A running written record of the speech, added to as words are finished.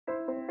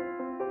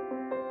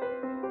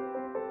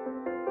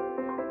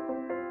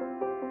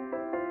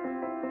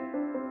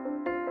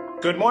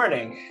Good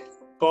morning.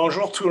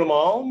 Bonjour tout le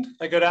monde.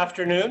 Good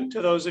afternoon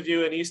to those of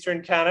you in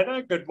Eastern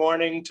Canada. Good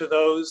morning to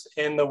those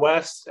in the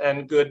West,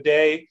 and good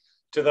day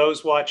to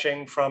those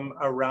watching from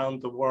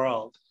around the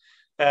world.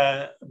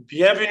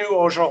 Bienvenue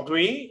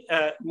aujourd'hui.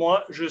 Moi,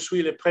 je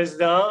suis le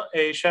président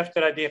et chef de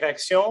la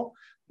direction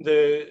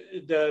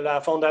de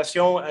la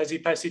Fondation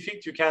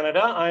Asie-Pacifique du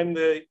Canada. I'm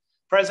the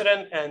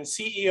president and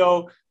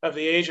CEO of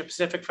the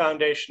Asia-Pacific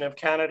Foundation of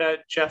Canada,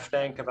 Jeff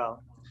Nankervis.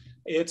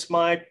 It's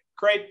my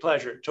great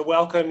pleasure to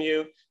welcome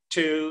you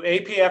to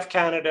APF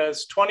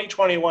Canada's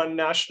 2021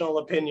 National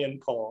Opinion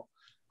Poll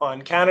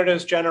on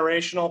Canada's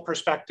generational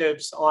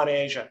perspectives on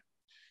Asia.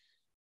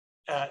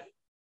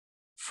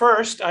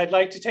 First, I'd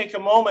like to take a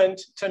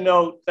moment to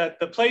note that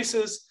the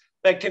places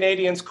that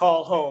Canadians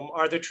call home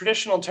are the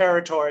traditional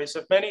territories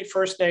of many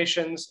First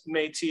Nations,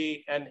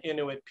 Métis, and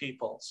Inuit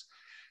peoples.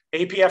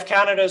 APF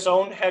Canada's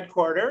own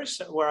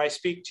headquarters, where I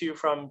speak to you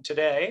from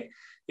today,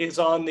 is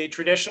on the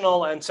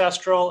traditional,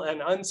 ancestral,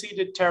 and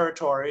unceded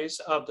territories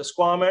of the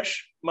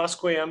Squamish,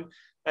 Musqueam,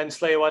 and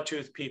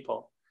Tsleil-Waututh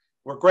people.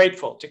 We're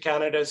grateful to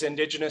Canada's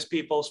Indigenous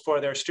peoples for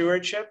their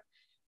stewardship,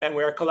 and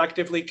we are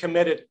collectively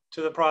committed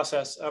to the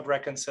process of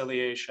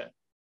reconciliation.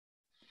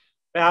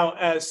 Now,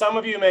 as some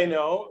of you may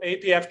know,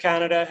 APF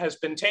Canada has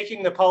been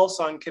taking the pulse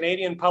on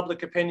Canadian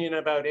public opinion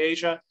about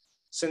Asia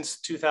since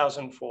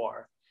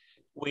 2004.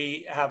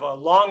 We have a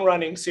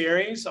long-running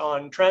series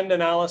on trend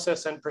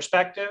analysis and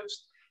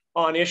perspectives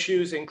on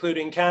issues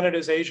including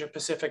Canada's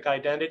Asia-Pacific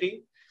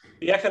identity,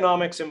 the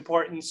economics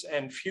importance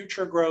and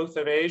future growth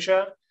of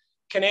Asia,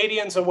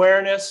 Canadians'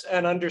 awareness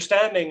and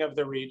understanding of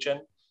the region,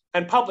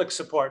 and public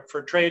support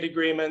for trade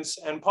agreements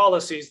and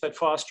policies that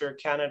foster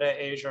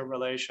Canada-Asia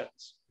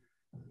relations.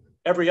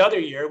 Every other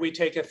year, we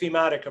take a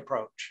thematic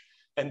approach,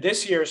 and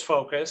this year's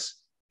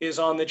focus is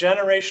on the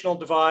generational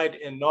divide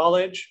in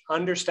knowledge,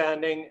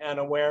 understanding, and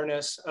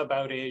awareness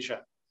about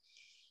Asia.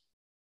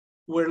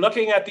 We're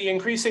looking at the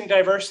increasing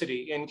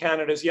diversity in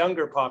Canada's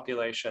younger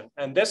population,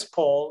 and this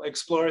poll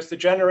explores the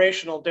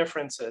generational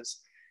differences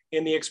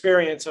in the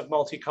experience of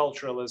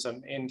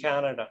multiculturalism in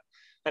Canada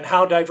and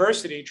how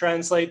diversity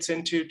translates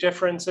into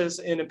differences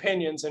in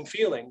opinions and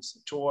feelings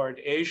toward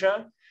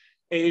Asia,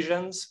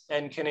 Asians,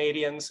 and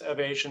Canadians of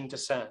Asian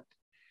descent.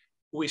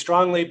 We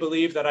strongly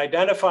believe that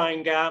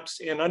identifying gaps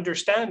in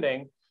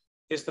understanding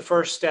is the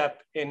first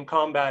step in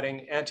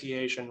combating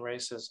anti-Asian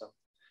racism.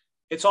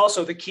 It's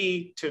also the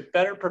key to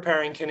better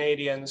preparing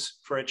Canadians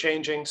for a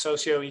changing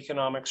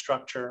socioeconomic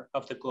structure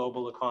of the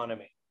global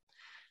economy.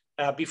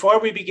 Before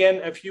we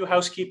begin, a few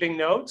housekeeping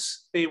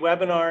notes. The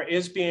webinar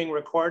is being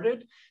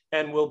recorded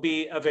and will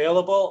be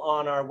available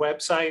on our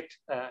website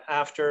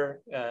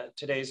after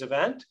today's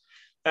event.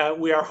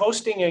 We are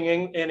hosting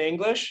in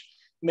English,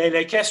 mais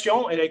les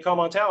questions et les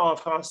commentaires en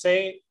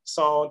français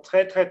sont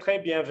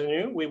très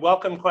bienvenus. We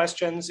welcome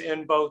questions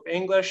in both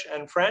English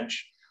and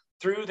French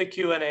through the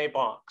Q&A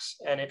box.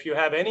 And if you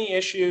have any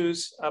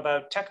issues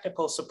about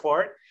technical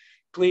support,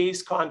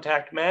 please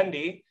contact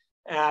Mandy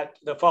at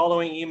the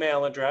following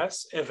email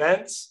address,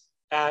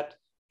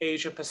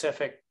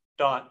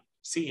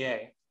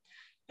 events@asiapacific.ca.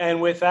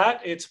 And with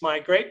that, it's my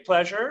great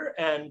pleasure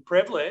and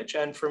privilege,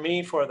 and for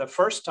me, for the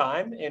first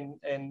time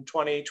in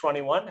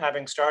 2021,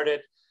 having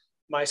started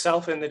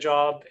myself in the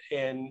job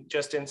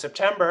just in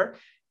September,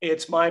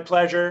 it's my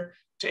pleasure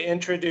to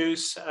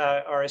introduce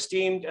our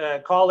esteemed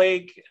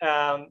colleague,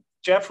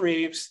 Jeff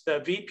Reeves, the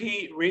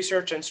VP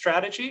Research and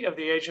Strategy of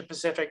the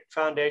Asia-Pacific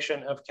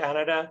Foundation of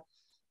Canada.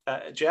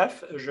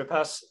 Jeff, je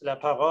passe la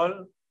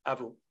parole à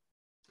vous.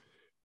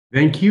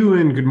 Thank you,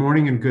 and good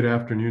morning and good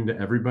afternoon to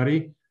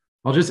everybody.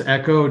 I'll just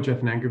echo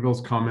Jeff Nankervis's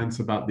comments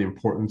about the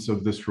importance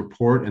of this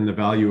report and the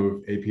value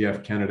of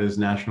APF Canada's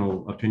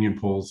national opinion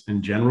polls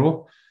in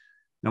general.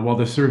 Now, while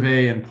the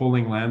survey and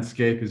polling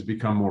landscape has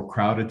become more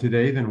crowded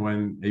today than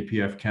when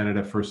APF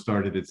Canada first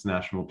started its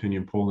national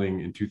opinion polling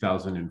in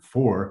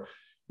 2004,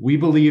 we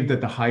believe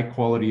that the high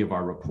quality of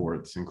our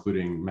reports,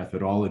 including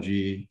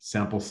methodology,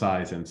 sample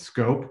size, and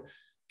scope,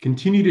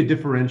 continue to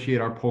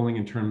differentiate our polling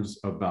in terms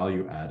of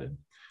value added.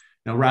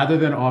 Now, rather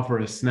than offer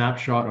a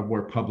snapshot of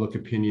where public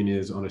opinion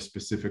is on a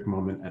specific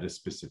moment at a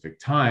specific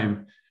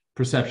time,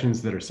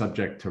 perceptions that are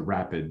subject to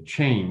rapid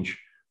change,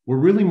 we're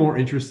really more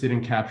interested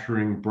in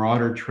capturing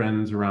broader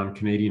trends around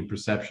Canadian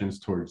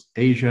perceptions towards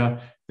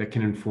Asia that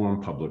can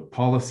inform public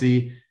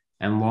policy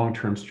and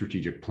long-term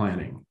strategic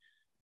planning.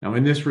 Now,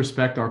 in this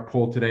respect, our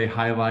poll today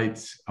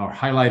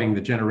highlighting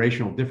the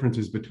generational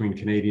differences between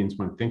Canadians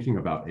when thinking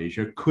about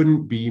Asia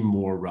couldn't be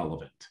more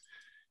relevant.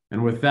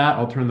 And with that,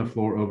 I'll turn the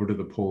floor over to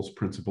the poll's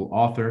principal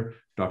author,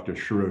 Dr.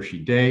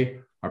 Shiroshi Day,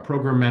 our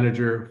program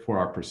manager for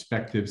our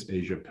Perspectives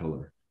Asia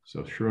pillar.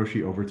 So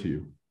Shiroshi, over to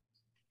you.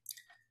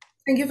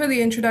 Thank you for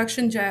the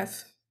introduction,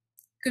 Jeff.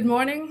 Good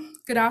morning,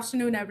 good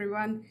afternoon,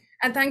 everyone.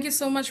 And thank you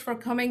so much for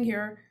coming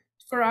here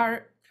for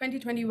our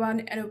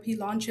 2021 NOP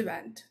launch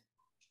event.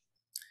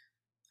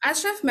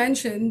 As Jeff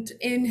mentioned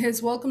in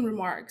his welcome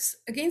remarks,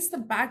 against the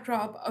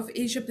backdrop of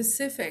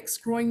Asia-Pacific's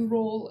growing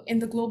role in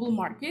the global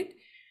market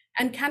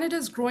and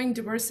Canada's growing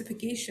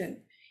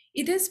diversification,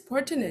 it is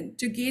pertinent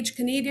to gauge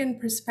Canadian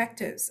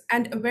perspectives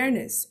and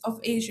awareness of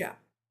Asia,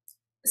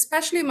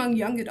 especially among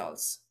young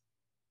adults.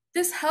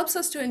 This helps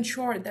us to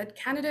ensure that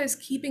Canada is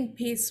keeping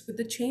pace with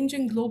the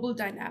changing global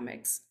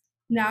dynamics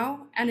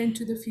now and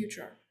into the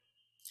future.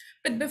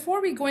 But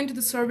before we go into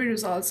the survey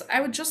results,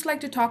 I would just like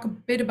to talk a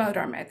bit about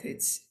our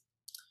methods.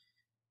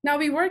 Now,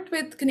 we worked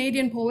with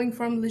Canadian polling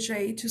firm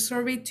Leger to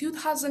survey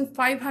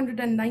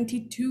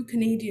 2,592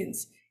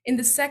 Canadians in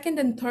the second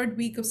and third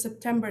week of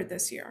September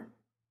this year.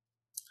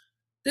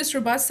 This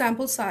robust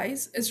sample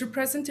size is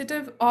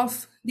representative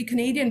of the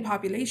Canadian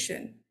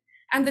population,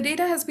 and the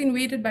data has been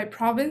weighted by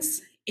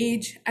province,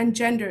 age, and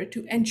gender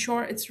to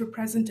ensure its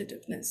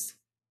representativeness.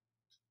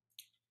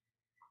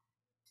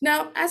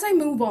 Now, as I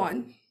move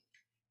on,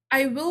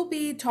 I will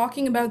be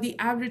talking about the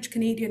average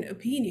Canadian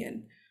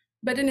opinion,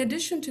 but in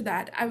addition to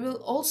that, I will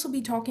also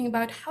be talking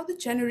about how the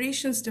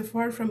generations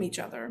differ from each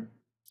other.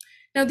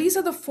 Now, these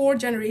are the 4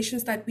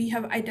 generations that we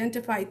have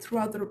identified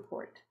throughout the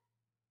report.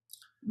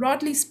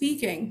 Broadly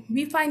speaking,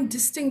 we find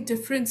distinct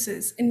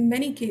differences in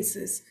many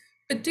cases,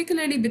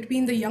 particularly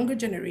between the younger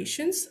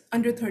generations,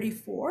 under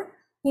 34,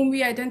 whom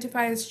we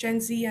identify as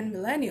Gen Z and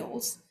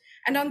millennials,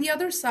 and on the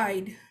other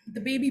side,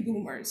 the baby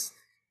boomers,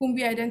 whom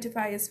we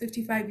identify as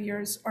 55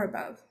 years or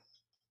above.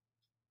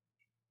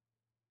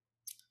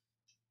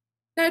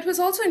 Now, it was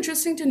also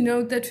interesting to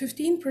note that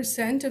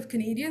 15% of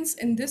Canadians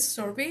in this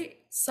survey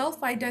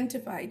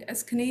self-identified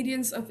as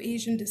Canadians of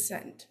Asian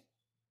descent.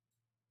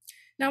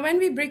 Now, when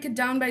we break it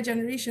down by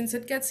generations,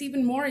 it gets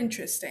even more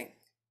interesting.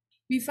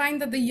 We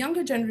find that the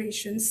younger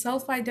generations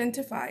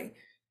self-identify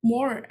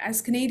more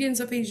as Canadians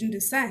of Asian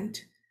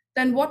descent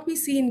than what we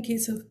see in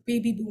case of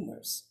baby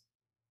boomers.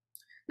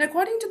 Now,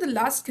 according to the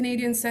last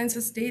Canadian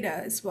census data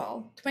as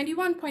well,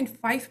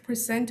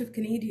 21.5% of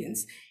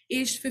Canadians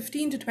aged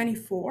 15 to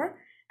 24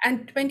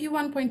 and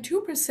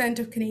 21.2%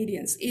 of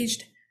Canadians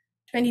aged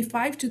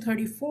 25 to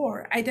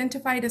 34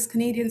 identified as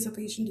Canadians of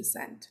Asian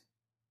descent.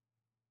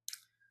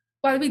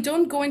 While we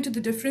don't go into the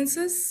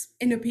differences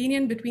in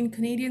opinion between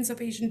Canadians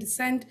of Asian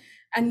descent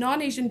and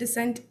non-Asian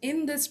descent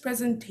in this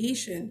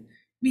presentation,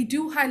 we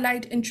do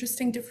highlight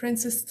interesting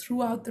differences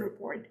throughout the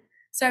report.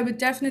 So I would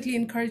definitely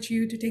encourage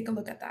you to take a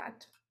look at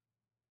that.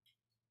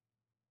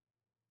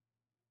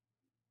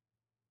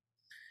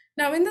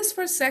 Now, in this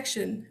first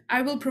section,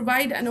 I will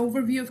provide an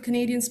overview of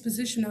Canadians'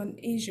 position on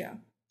Asia.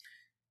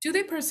 Do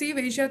they perceive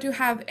Asia to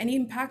have any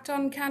impact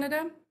on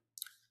Canada?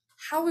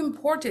 How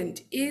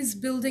important is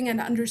building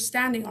and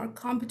understanding our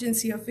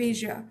competency of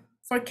Asia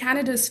for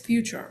Canada's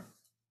future?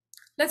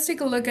 Let's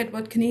take a look at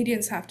what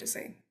Canadians have to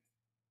say.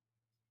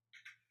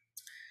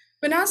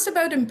 When asked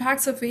about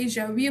impacts of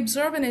Asia, we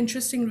observe an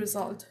interesting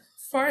result.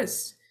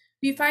 First,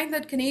 we find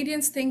that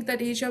Canadians think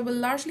that Asia will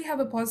largely have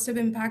a positive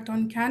impact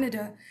on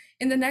Canada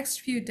in the next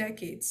few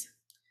decades.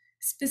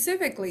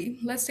 Specifically,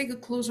 let's take a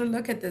closer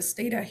look at this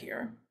data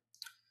here.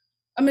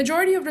 A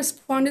majority of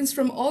respondents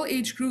from all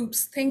age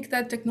groups think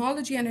that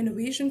technology and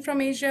innovation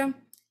from Asia,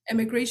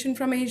 immigration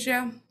from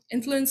Asia,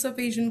 influence of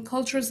Asian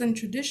cultures and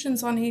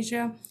traditions on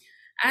Asia,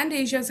 and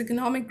Asia's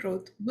economic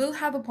growth will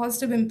have a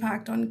positive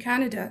impact on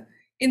Canada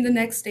in the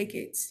next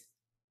decades.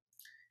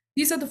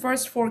 These are the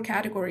first 4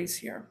 categories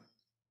here.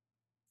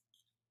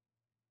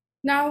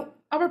 Now,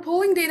 our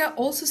polling data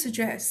also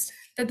suggests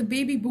that the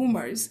baby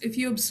boomers, if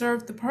you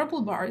observe the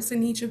purple bars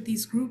in each of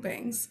these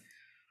groupings,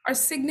 are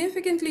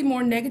significantly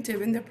more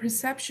negative in their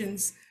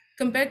perceptions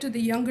compared to the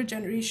younger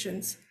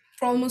generations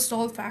for almost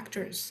all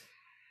factors.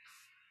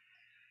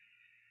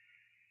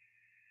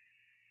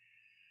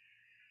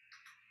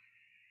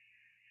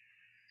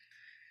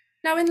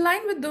 Now, in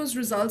line with those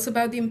results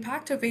about the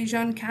impact of Asia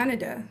on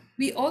Canada,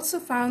 we also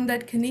found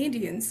that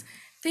Canadians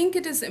think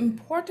it is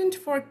important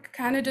for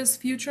Canada's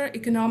future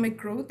economic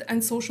growth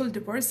and social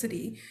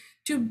diversity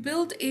to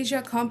build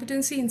Asia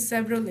competency in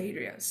several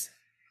areas.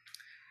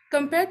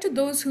 Compared to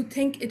those who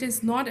think it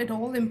is not at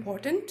all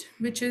important,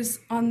 which is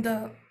on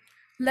the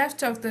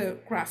left of the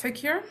graphic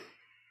here,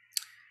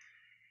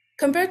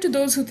 compared to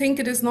those who think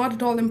it is not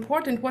at all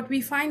important, what we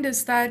find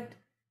is that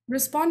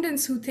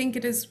respondents who think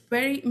it is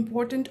very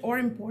important or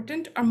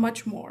important are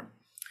much more,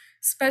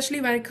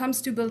 especially when it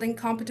comes to building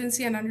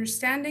competency and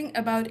understanding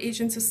about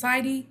Asian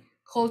society,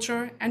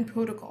 culture, and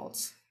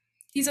protocols.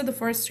 These are the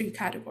first 3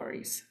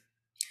 categories.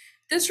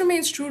 This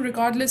remains true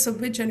regardless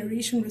of which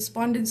generation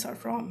respondents are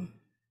from.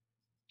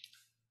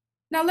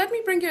 Now, let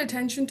me bring your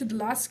attention to the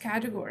last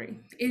category,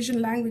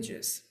 Asian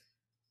languages.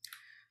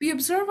 We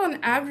observe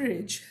on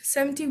average,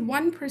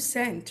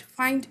 71%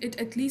 find it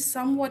at least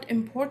somewhat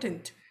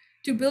important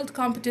to build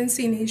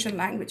competency in Asian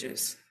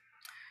languages.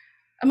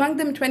 Among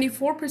them,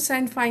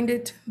 24% find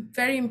it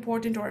very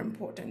important or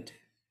important.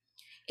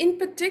 In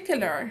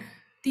particular,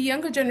 the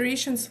younger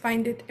generations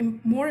find it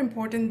more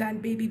important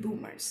than baby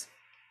boomers.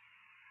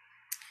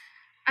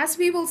 As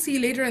we will see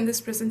later in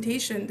this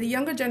presentation, the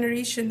younger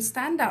generations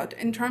stand out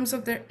in terms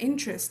of their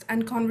interest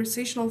and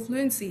conversational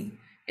fluency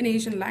in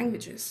Asian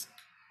languages.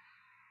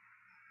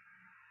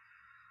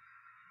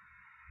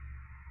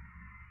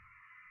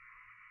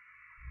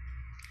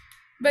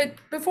 But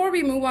before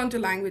we move on to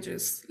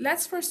languages,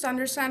 let's first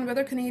understand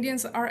whether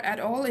Canadians are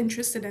at all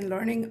interested in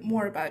learning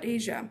more about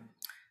Asia.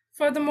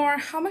 Furthermore,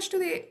 how much do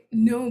they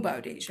know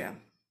about Asia?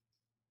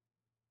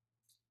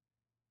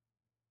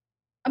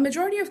 A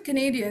majority of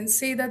Canadians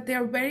say that they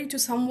are very to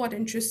somewhat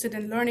interested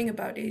in learning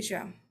about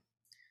Asia.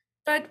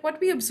 But what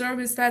we observe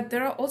is that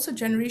there are also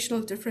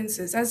generational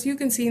differences, as you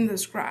can see in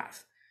this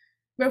graph,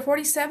 where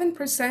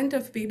 47%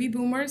 of baby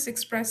boomers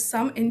express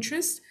some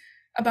interest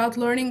about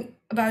learning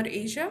about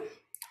Asia.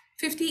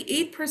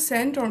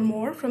 58% or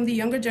more from the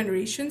younger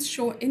generations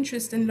show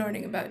interest in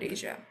learning about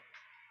Asia.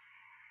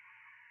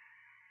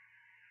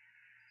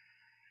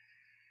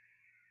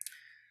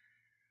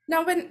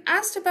 Now, when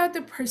asked about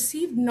the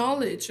perceived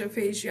knowledge of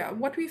Asia,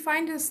 what we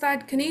find is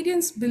that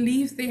Canadians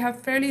believe they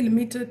have fairly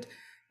limited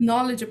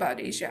knowledge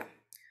about Asia.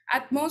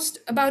 At most,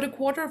 about a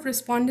quarter of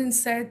respondents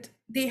said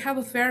they have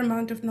a fair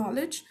amount of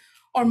knowledge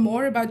or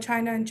more about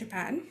China and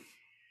Japan.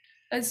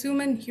 Let's zoom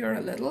in here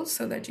a little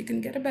so that you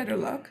can get a better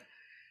look.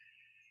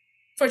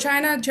 For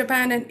China,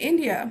 Japan, and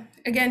India,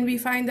 again, we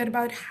find that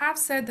about half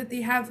said that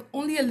they have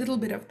only a little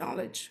bit of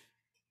knowledge.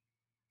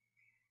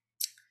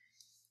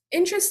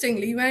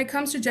 Interestingly, when it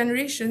comes to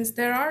generations,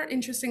 there are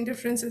interesting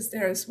differences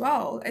there as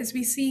well, as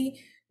we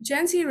see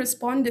Gen Z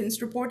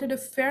respondents reported a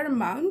fair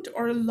amount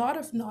or a lot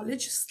of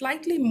knowledge,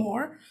 slightly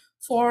more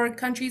for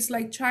countries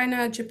like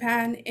China,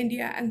 Japan,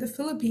 India, and the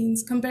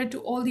Philippines compared to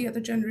all the other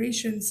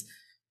generations,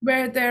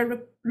 where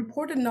their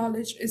reported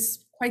knowledge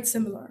is quite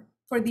similar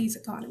for these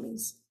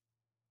economies.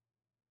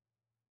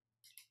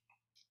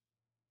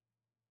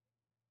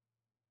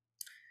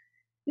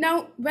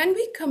 Now, when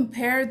we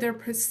compare their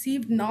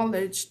perceived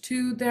knowledge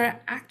to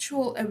their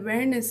actual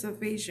awareness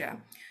of Asia,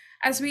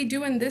 as we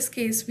do in this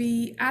case,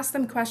 we ask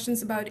them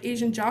questions about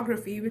Asian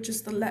geography, which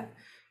is the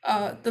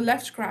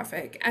left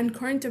graphic, and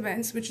current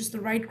events, which is the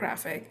right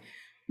graphic.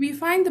 We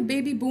find the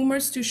baby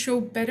boomers to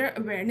show better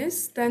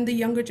awareness than the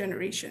younger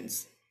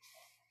generations.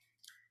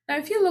 Now,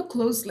 if you look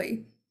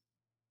closely,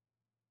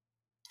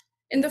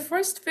 in the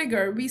first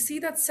figure, we see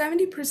that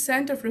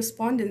 70% of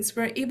respondents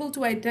were able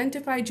to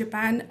identify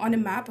Japan on a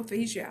map of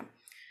Asia,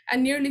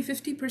 and nearly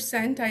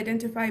 50%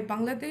 identify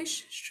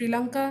Bangladesh, Sri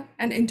Lanka,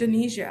 and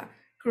Indonesia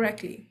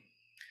correctly.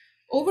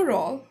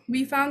 Overall,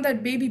 we found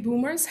that baby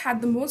boomers had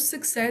the most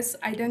success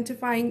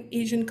identifying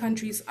Asian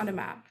countries on a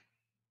map.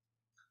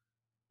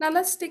 Now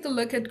let's take a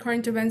look at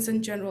current events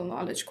and general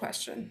knowledge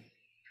question.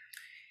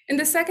 In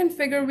the second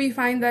figure, we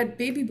find that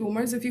baby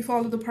boomers, if you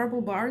follow the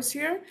purple bars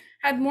here,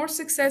 had more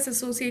success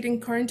associating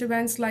current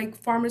events like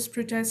farmers'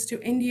 protests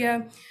to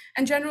India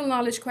and general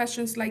knowledge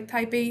questions like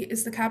Taipei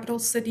is the capital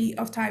city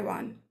of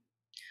Taiwan.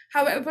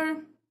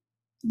 However,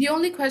 the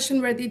only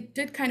question where they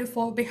did kind of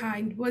fall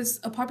behind was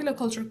a popular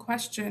culture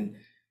question,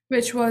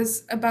 which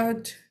was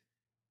about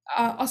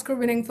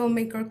Oscar-winning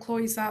filmmaker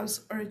Chloe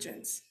Zhao's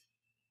origins.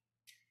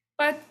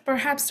 But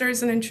perhaps there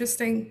is an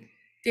interesting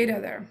data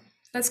there.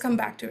 Let's come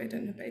back to it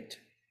in a bit.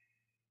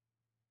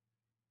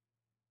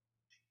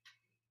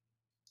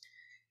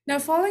 Now,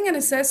 following an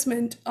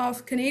assessment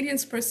of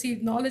Canadians'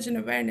 perceived knowledge and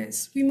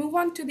awareness, we move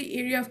on to the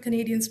area of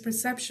Canadians'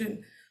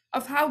 perception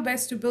of how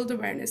best to build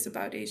awareness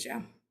about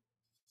Asia.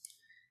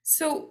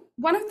 So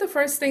one of the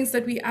first things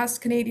that we asked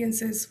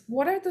Canadians is,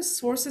 what are the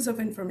sources of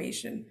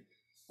information?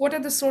 What are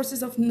the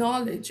sources of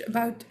knowledge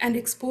about and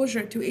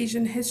exposure to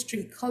Asian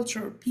history,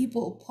 culture,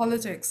 people,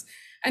 politics,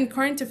 and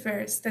current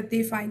affairs that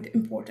they find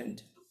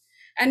important?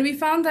 And we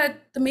found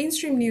that the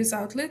mainstream news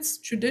outlets,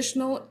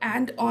 traditional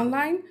and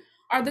online,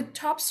 are the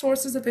top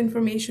sources of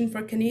information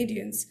for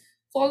Canadians,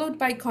 followed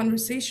by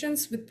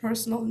conversations with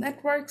personal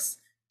networks,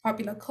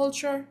 popular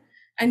culture,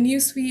 and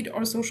newsfeed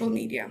or social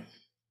media.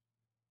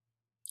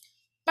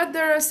 But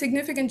there are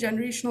significant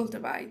generational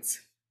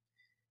divides.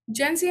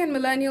 Gen Z and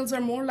millennials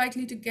are more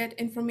likely to get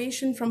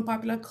information from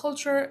popular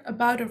culture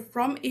about or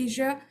from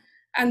Asia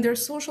and their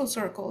social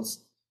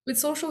circles, with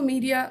social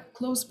media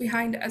close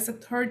behind as the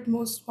third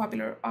most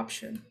popular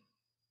option.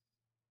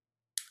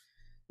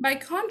 By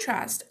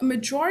contrast, a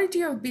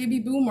majority of baby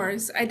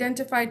boomers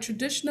identify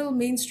traditional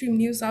mainstream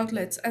news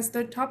outlets as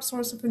their top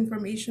source of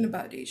information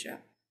about Asia.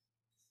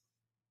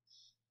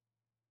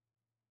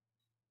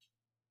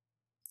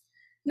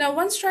 Now,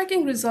 one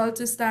striking result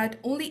is that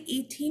only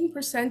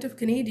 18% of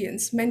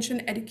Canadians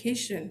mention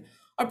education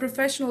or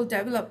professional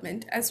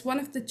development as one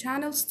of the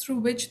channels through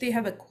which they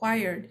have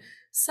acquired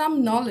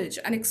some knowledge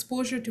and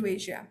exposure to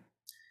Asia.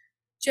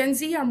 Gen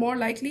Z are more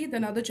likely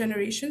than other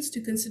generations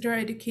to consider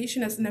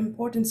education as an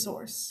important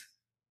source.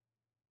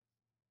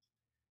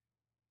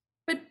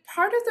 But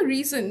part of the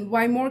reason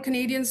why more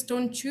Canadians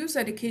don't choose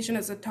education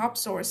as a top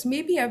source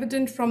may be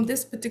evident from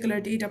this particular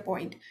data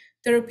point,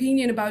 their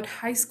opinion about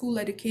high school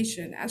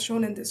education, as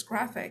shown in this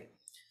graphic.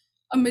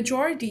 A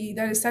majority,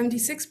 that is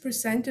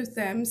 76% of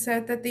them,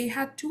 said that they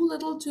had too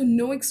little to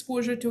no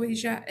exposure to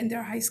Asia in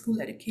their high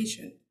school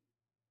education.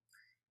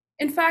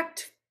 In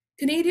fact,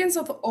 Canadians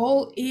of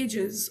all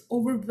ages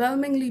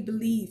overwhelmingly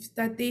believed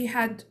that they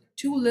had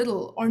too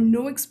little or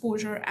no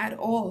exposure at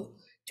all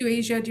to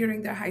Asia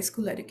during their high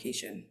school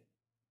education.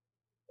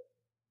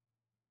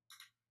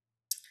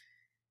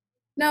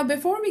 Now,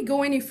 before we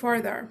go any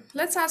further,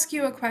 let's ask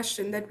you a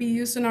question that we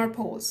used in our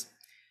polls.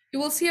 You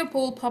will see a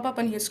poll pop up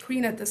on your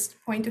screen at this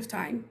point of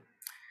time.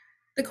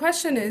 The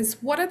question is,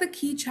 what are the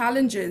key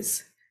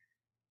challenges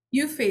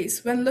you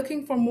face when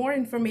looking for more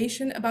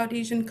information about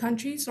Asian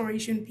countries or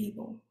Asian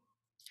people?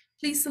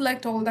 Please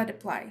select all that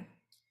apply.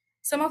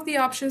 Some of the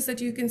options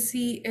that you can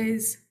see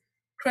is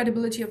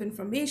credibility of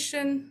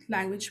information,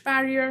 language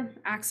barrier,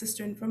 access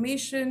to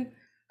information,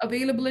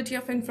 availability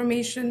of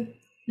information,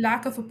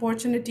 lack of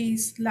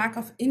opportunities, lack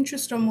of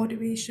interest or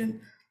motivation,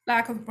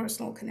 lack of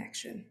personal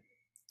connection.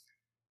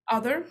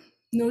 Other,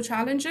 no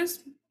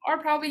challenges, or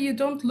probably you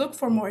don't look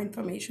for more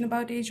information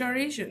about Asia or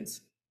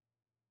Asians.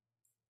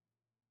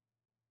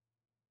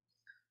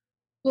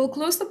 We'll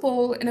close the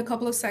poll in a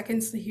couple of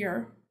seconds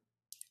here,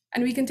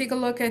 and we can take a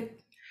look at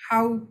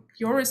how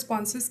your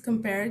responses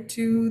compare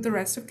to the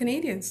rest of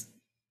Canadians.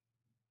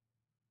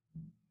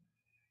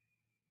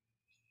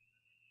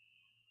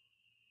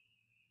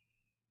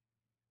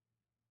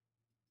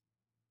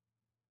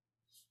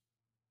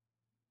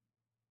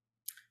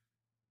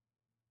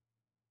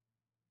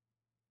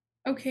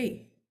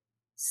 Okay,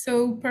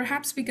 so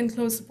perhaps we can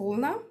close the poll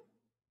now.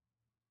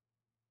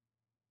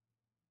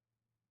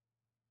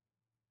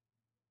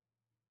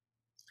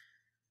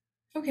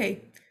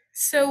 Okay,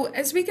 so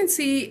as we can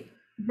see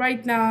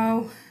right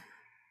now,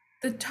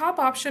 the top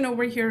option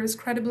over here is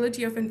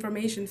credibility of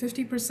information.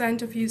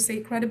 50% of you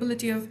say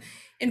credibility of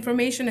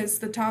information is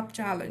the top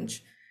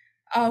challenge.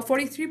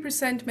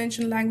 43%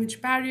 mention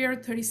language barrier,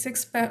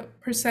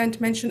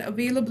 36% mention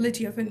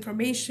availability of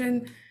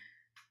information,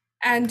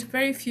 and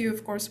very few,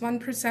 of course,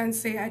 1%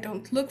 say I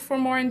don't look for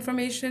more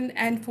information,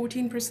 and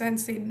 14%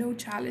 say no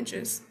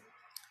challenges.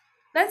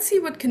 Let's see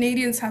what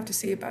Canadians have to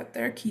say about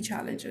their key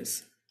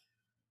challenges.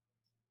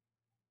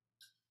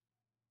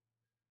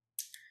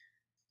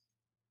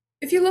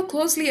 If you look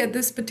closely at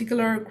this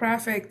particular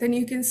graphic, then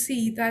you can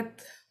see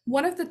that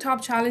one of the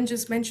top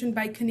challenges mentioned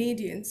by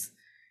Canadians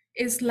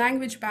is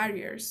language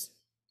barriers.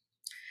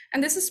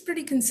 And this is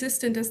pretty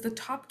consistent as the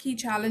top key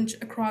challenge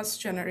across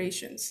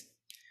generations.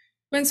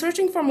 When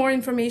searching for more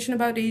information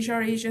about Asia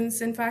or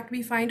Asians, in fact,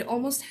 we find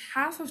almost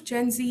half of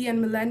Gen Z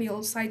and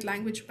millennials cite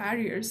language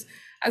barriers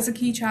as a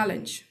key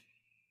challenge.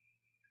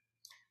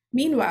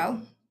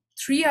 Meanwhile,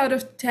 3 out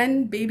of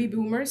 10 baby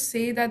boomers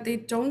say that they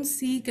don't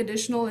seek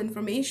additional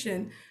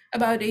information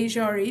about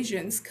Asia or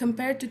Asians,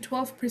 compared to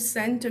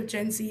 12% of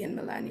Gen Z and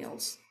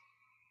millennials.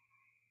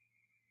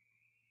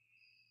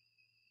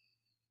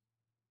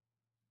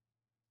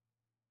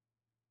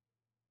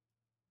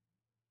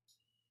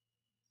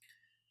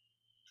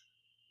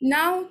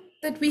 Now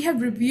that we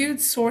have reviewed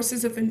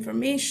sources of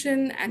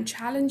information and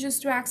challenges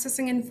to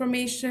accessing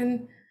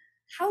information,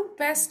 how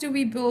best do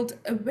we build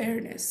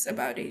awareness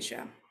about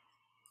Asia?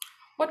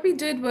 What we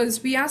did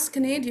was we asked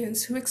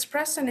Canadians who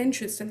expressed an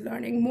interest in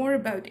learning more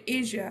about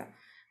Asia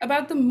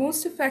about the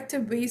most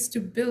effective ways to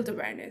build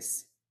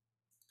awareness.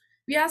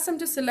 We asked them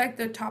to select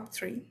their top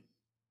 3.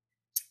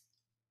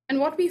 And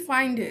what we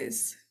find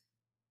is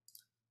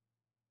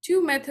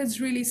 2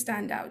 methods really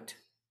stand out.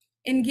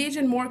 Engage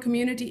in more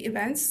community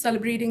events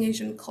celebrating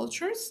Asian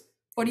cultures.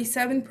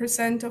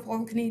 47% of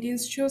all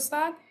Canadians chose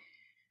that.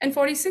 And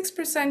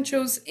 46%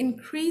 chose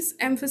increased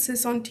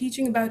emphasis on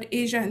teaching about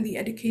Asia in the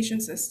education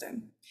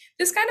system.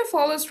 This kind of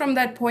follows from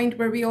that point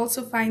where we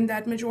also find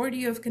that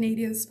majority of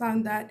Canadians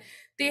found that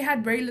they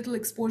had very little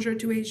exposure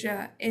to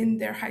Asia in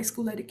their high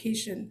school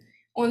education.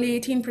 Only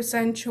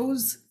 18%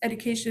 chose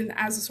education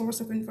as a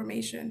source of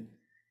information.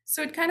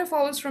 So it kind of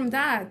follows from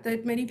that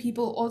many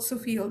people also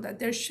feel that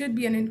there should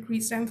be an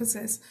increased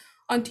emphasis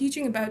on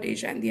teaching about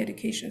Asia and the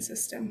education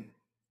system.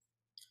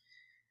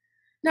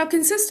 Now,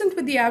 consistent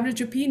with the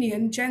average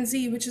opinion, Gen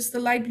Z, which is the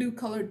light blue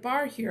colored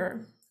bar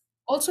here,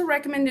 also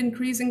recommend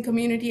increasing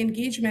community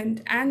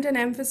engagement and an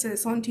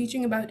emphasis on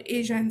teaching about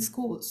Asia in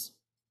schools.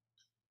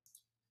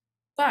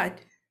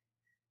 But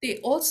they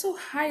also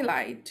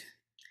highlight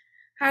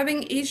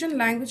having Asian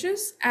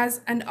languages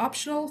as an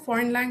optional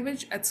foreign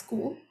language at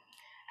school,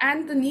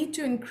 and the need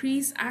to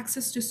increase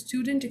access to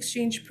student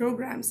exchange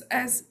programs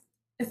as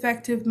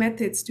effective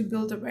methods to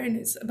build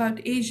awareness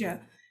about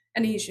Asia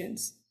and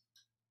Asians.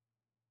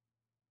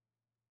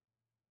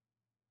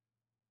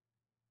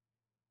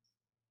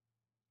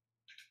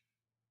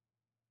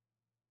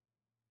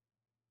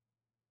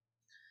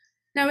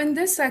 Now, in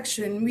this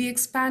section, we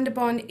expand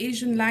upon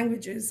Asian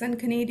languages and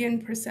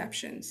Canadian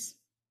perceptions.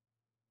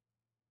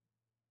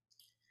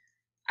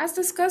 As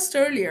discussed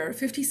earlier,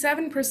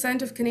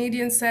 57% of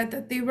Canadians said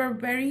that they were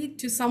very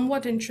to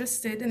somewhat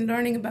interested in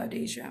learning about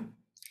Asia.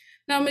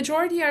 Now,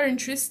 majority are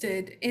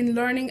interested in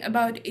learning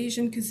about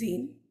Asian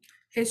cuisine,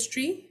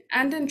 history,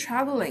 and in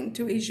traveling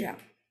to Asia.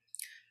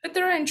 But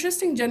there are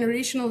interesting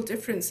generational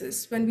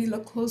differences when we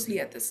look closely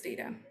at this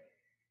data.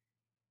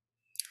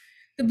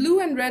 The blue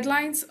and red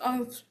lines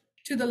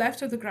to the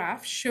left of the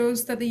graph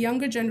shows that the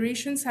younger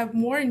generations have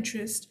more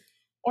interest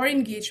or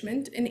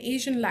engagement in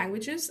Asian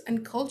languages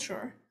and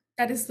culture,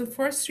 that is the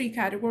first 3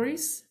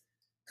 categories,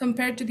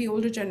 compared to the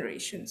older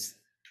generations.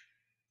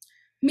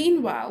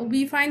 Meanwhile,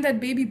 we find that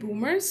baby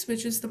boomers,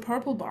 which is the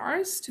purple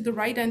bars to the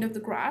right end of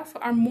the graph,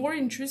 are more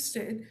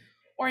interested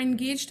or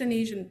engaged in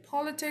Asian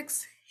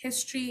politics,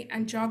 history,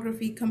 and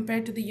geography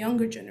compared to the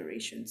younger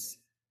generations.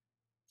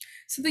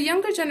 So the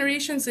younger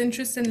generation's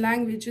interest in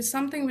language is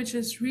something which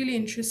is really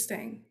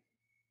interesting.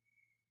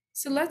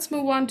 So let's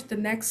move on to the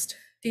next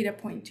data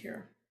point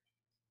here.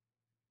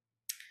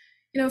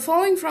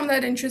 Following from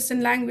that interest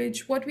in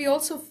language, what we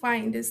also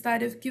find is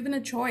that if given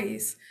a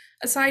choice,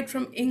 aside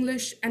from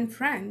English and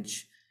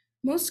French,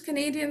 most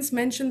Canadians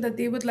mentioned that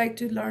they would like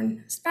to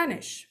learn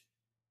Spanish.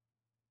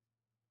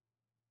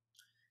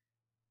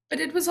 But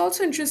it was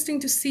also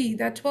interesting to see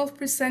that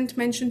 12%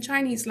 mentioned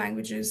Chinese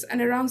languages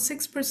and around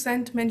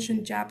 6%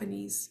 mentioned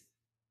Japanese.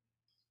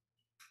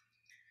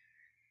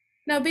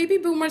 Now, baby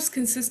boomers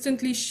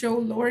consistently show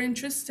lower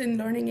interest in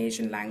learning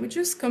Asian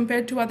languages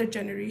compared to other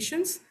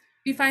generations.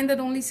 We find that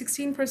only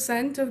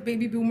 16% of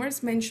baby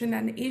boomers mention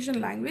an Asian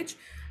language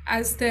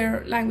as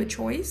their language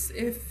choice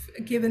if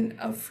given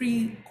a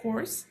free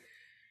course,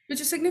 which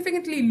is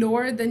significantly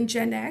lower than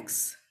Gen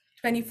X,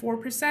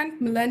 24%,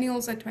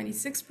 millennials at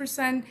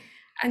 26%,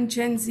 and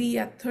Gen Z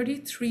at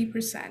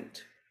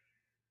 33%.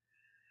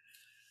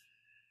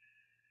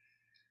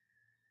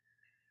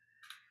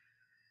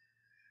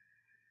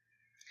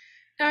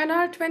 Now, in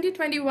our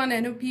 2021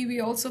 NOP, we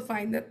also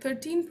find that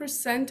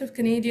 13% of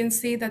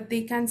Canadians say that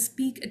they can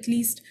speak at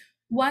least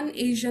one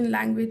Asian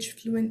language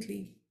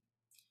fluently.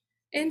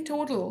 In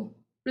total,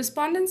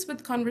 respondents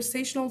with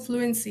conversational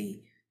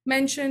fluency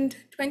mentioned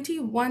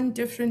 21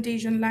 different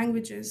Asian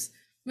languages,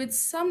 with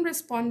some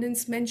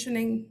respondents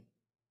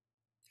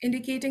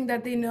indicating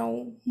that they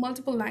know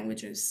multiple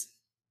languages.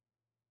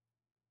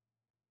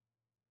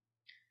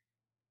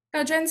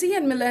 Now, Gen Z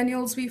and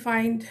millennials, we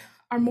find,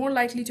 are more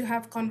likely to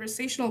have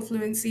conversational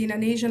fluency in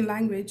an Asian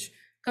language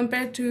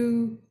compared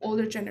to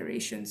older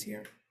generations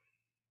here.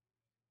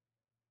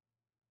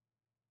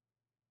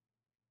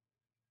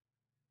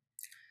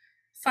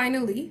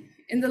 Finally,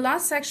 in the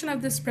last section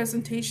of this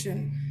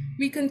presentation,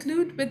 we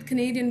conclude with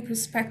Canadian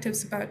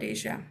perspectives about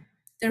Asia,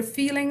 their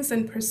feelings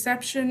and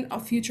perception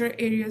of future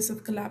areas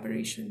of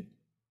collaboration.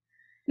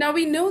 Now,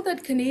 we know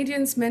that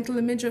Canadians' mental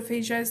image of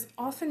Asia is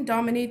often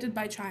dominated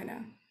by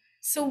China.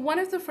 So one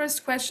of the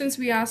first questions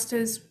we asked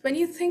is, when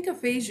you think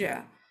of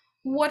Asia,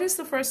 what is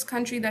the first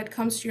country that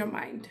comes to your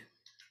mind?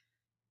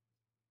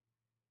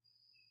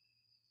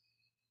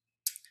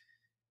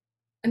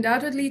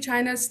 Undoubtedly,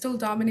 China still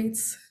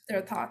dominates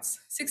their thoughts.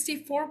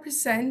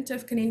 64%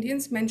 of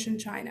Canadians mention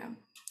China.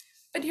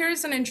 But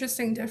here's an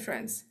interesting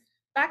difference.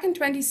 Back in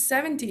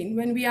 2017,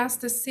 when we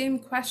asked the same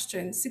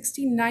question,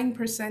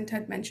 69%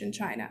 had mentioned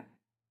China.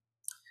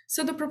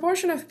 So the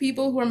proportion of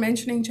people who are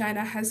mentioning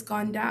China has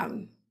gone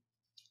down.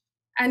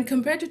 And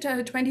compared to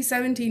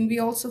 2017, we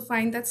also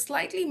find that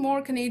slightly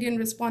more Canadian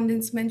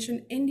respondents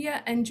mention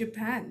India and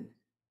Japan.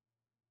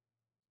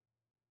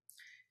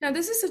 Now,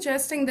 this is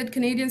suggesting that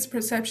Canadians'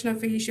 perception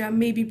of Asia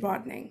may be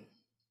broadening.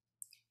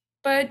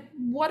 But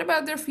what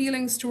about their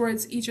feelings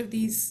towards each of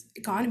these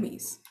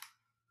economies?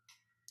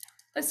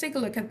 Let's take a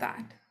look at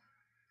that.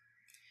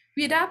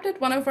 We adapted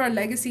one of our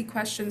legacy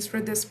questions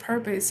for this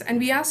purpose, and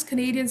we asked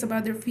Canadians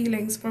about their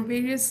feelings for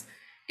various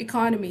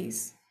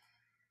economies.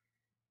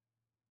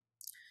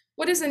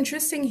 What is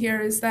interesting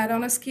here is that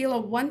on a scale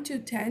of 1 to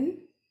 10,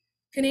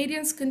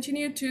 Canadians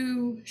continue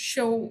to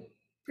show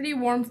pretty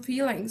warm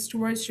feelings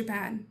towards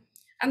Japan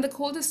and the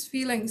coldest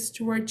feelings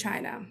toward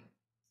China.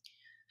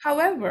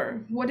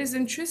 However, what is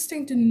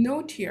interesting to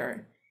note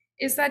here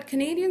is that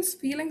Canadians'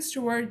 feelings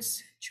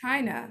towards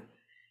China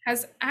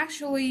has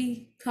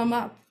actually come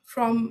up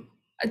from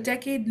a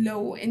decade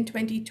low in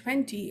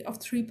 2020 of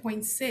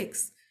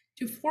 3.6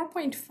 to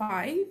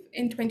 4.5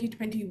 in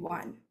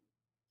 2021.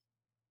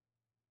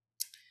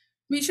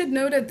 We should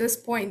note at this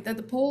point that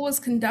the poll was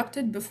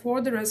conducted before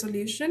the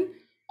resolution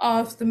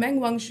of the Meng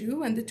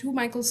Wanzhou and the Tu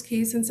Michaels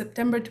case in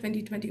September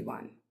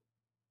 2021.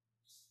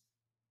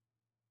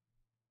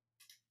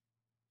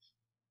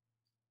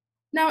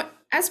 Now,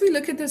 as we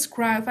look at this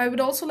graph, I would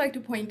also like to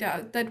point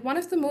out that one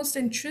of the most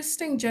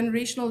interesting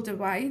generational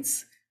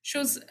divides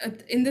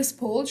in this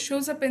poll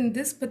shows up in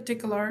this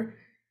particular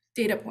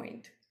data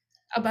point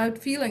about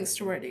feelings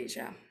toward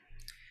Asia.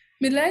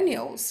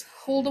 Millennials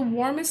hold the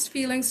warmest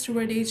feelings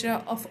toward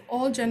Asia of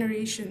all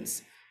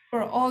generations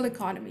for all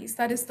economies.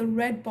 That is the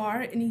red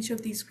bar in each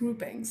of these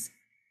groupings.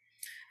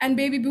 And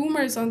baby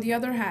boomers, on the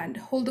other hand,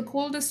 hold the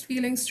coldest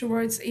feelings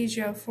towards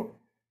Asia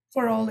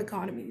for all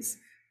economies.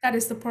 That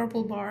is the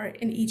purple bar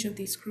in each of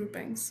these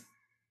groupings.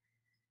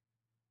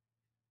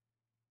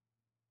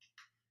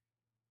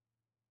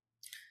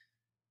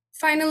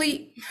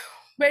 Finally,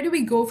 where do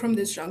we go from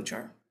this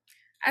juncture?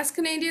 As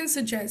Canadians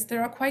suggest,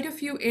 there are quite a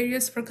few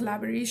areas for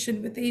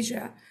collaboration with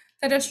Asia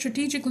that are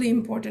strategically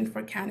important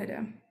for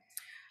Canada.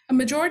 A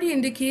majority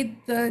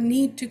indicate the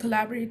need to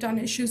collaborate on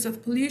issues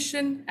of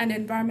pollution and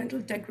environmental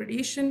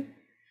degradation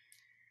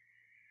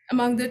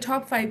among the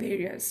top 5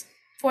 areas.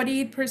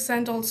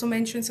 48% also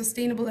mention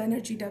sustainable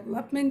energy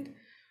development.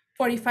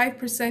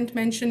 45%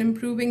 mention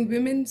improving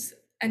women's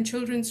and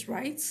children's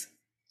rights.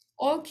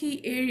 all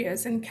key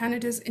areas in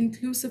Canada's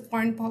inclusive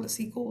foreign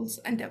policy goals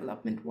and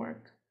development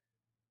work.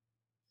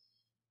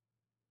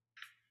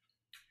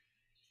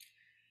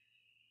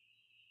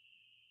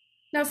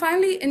 Now,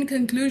 finally, in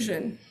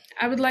conclusion,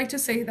 I would like to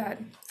say that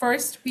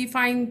first, we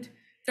find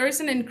there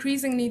is an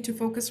increasing need to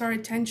focus our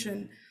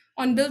attention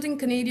on building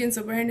Canadians'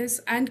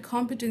 awareness and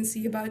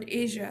competency about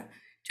Asia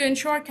to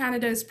ensure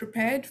Canada is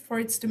prepared for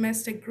its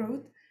domestic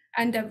growth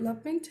and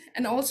development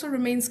and also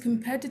remains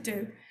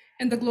competitive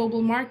in the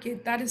global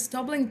market that is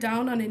doubling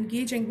down on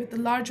engaging with the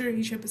larger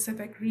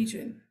Asia-Pacific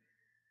region.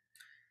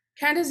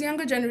 Canada's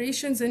younger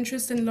generation's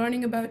interest in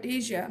learning about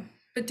Asia,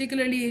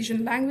 particularly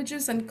Asian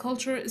languages and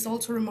culture, is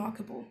also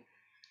remarkable.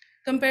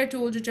 Compared to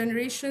older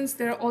generations,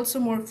 they are also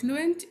more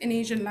fluent in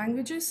Asian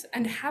languages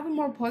and have a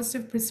more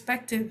positive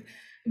perspective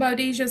about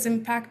Asia's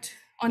impact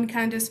on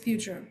Canada's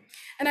future.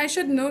 And I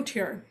should note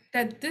here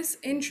that this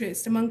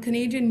interest among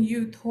Canadian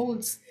youth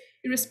holds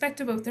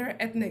irrespective of their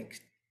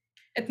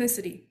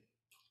ethnicity.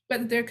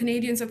 Whether they're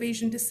Canadians of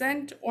Asian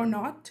descent or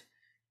not,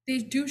 they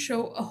do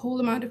show a whole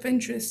amount of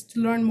interest to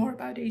learn more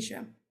about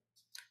Asia.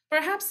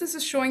 Perhaps this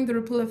is showing the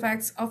ripple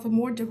effects of a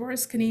more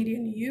diverse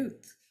Canadian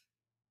youth.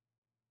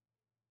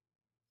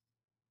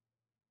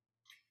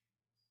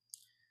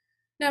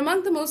 Now,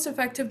 among the most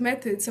effective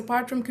methods,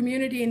 apart from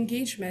community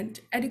engagement,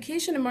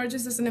 education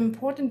emerges as an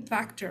important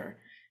factor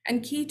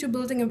and key to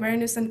building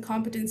awareness and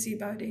competency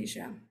about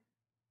Asia.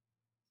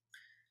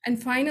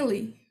 And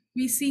finally,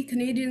 we see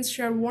Canadians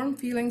share warm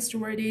feelings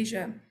toward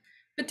Asia,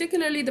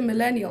 particularly the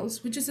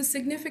millennials, which is a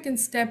significant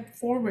step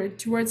forward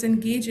towards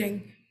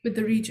engaging with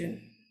the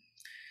region.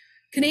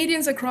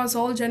 Canadians across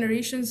all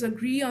generations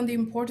agree on the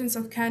importance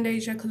of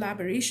Canada-Asia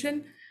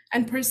collaboration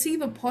and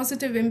perceive a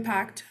positive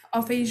impact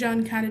of Asia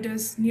on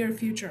Canada's near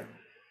future.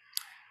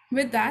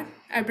 With that,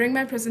 I bring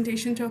my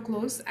presentation to a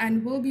close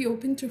and will be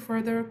open to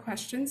further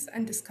questions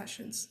and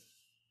discussions.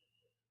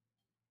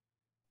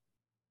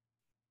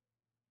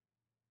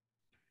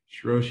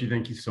 Shiroshi,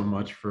 thank you so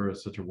much for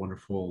such a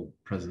wonderful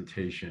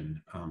presentation.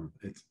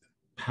 It's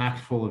packed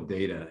full of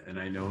data, and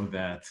I know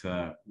that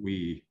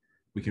we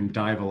can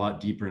dive a lot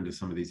deeper into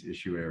some of these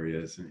issue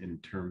areas in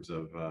terms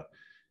of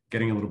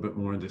getting a little bit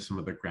more into some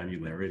of the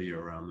granularity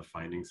around the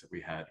findings that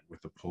we had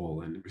with the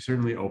poll. And we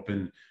certainly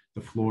open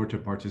the floor to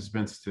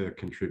participants to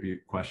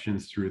contribute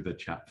questions through the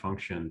chat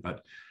function.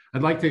 But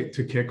I'd like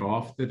to kick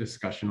off the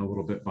discussion a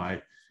little bit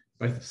by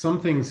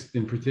some things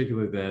in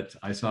particular that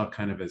I saw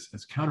kind of as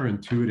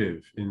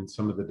counterintuitive in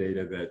some of the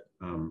data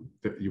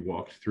that you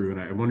walked through. And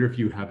I wonder if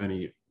you have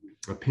any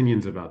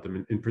opinions about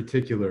them, in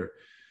particular,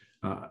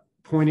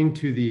 pointing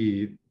to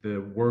the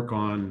work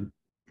on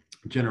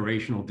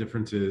generational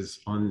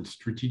differences on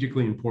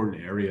strategically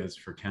important areas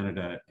for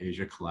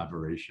Canada-Asia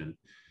collaboration.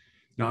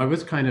 Now, I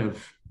was kind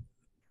of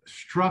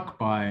struck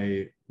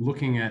by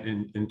looking at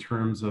in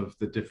terms of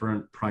the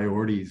different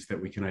priorities that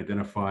we can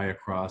identify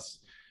across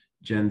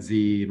Gen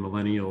Z,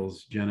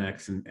 millennials, Gen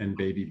X, and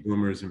baby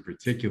boomers in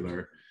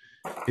particular.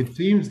 It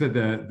seems that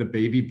the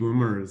baby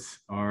boomers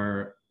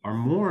are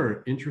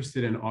more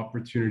interested in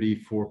opportunity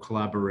for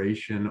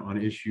collaboration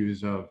on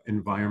issues of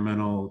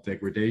environmental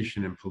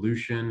degradation and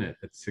pollution at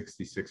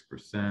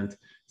 66%,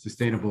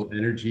 sustainable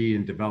energy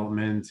and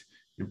development,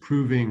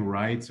 improving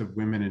rights of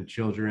women and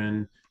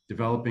children,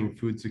 developing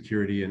food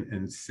security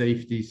and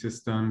safety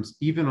systems,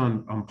 even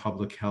on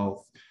public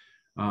health.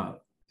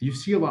 You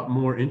see a lot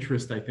more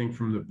interest, I think,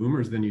 from the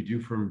boomers than you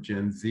do from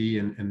Gen Z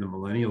and the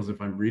millennials,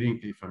 if I'm reading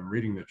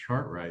the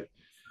chart right.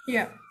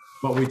 Yeah.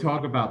 But we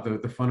talk about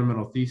the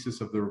fundamental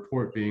thesis of the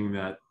report being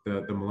that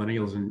the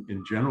millennials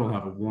in general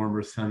have a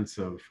warmer sense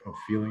of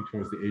feeling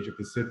towards the Asia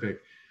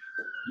Pacific.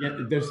 Yet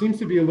there seems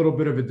to be a little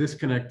bit of a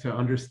disconnect to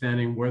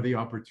understanding where the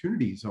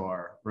opportunities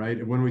are,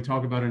 right? When we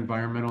talk about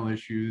environmental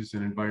issues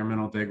and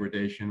environmental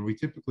degradation, we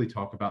typically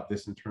talk about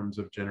this in terms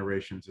of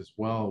generations as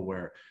well,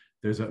 where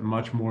there's a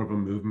much more of a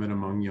movement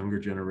among younger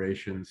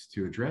generations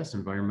to address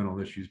environmental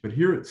issues. But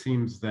here it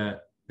seems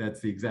that that's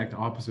the exact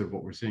opposite of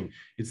what we're seeing.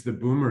 It's the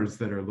boomers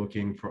that are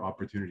looking for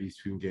opportunities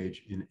to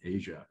engage in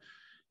Asia.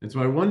 And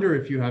so I wonder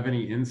if you have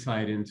any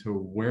insight into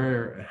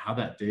where and how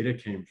that data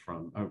came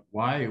from.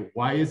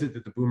 Why is it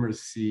that the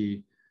boomers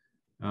see,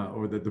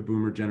 or that the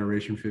boomer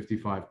generation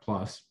 55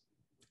 plus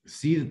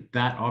see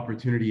that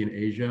opportunity in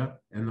Asia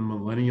and the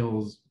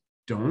millennials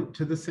don't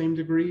to the same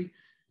degree,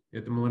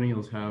 yet the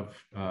millennials have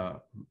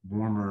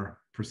warmer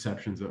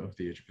perceptions of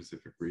the Asia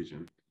Pacific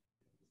region?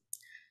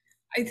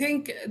 I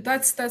think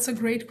that's a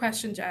great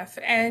question, Jeff.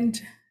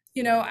 And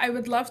I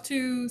would love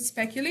to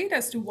speculate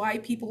as to why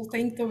people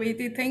think the way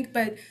they think,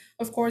 but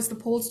of course the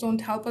polls don't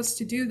help us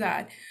to do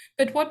that.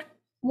 But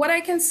what I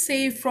can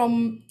say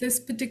from this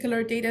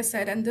particular data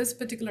set and this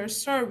particular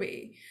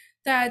survey,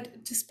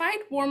 that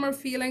despite warmer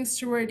feelings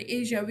toward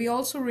Asia, we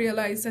also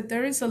realize that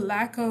there is a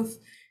lack of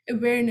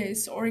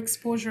awareness or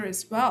exposure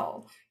as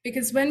well.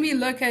 Because when we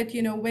look at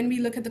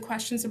the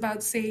questions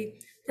about, say,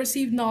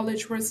 perceived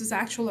knowledge versus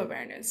actual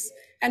awareness,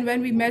 and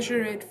when we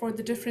measure it for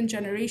the different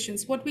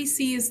generations, what we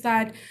see is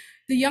that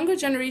the younger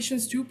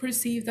generations do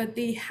perceive that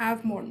they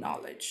have more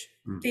knowledge,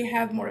 they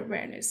have more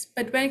awareness.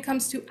 But when it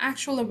comes to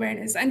actual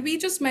awareness, and we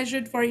just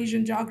measured for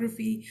Asian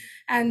geography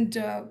and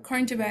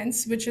current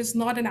events, which is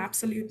not an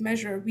absolute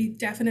measure, we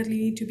definitely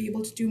need to be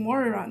able to do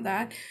more around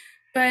that.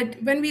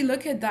 But when we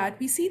look at that,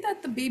 we see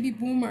that the baby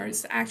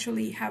boomers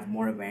actually have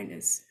more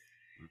awareness.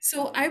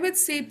 So I would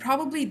say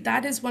probably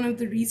that is one of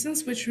the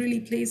reasons which really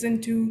plays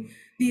into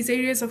these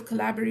areas of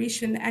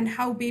collaboration and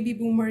how baby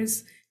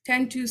boomers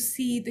tend to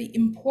see the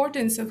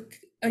importance of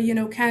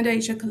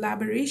Canada-Asia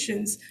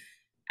collaborations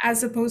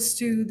as opposed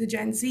to the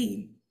Gen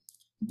Z.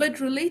 But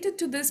related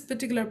to this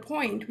particular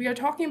point, we are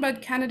talking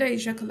about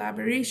Canada-Asia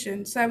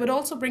collaboration. So I would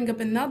also bring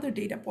up another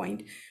data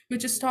point,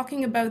 which is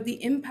talking about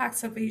the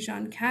impacts of Asia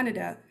on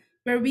Canada,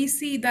 where we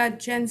see that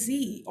Gen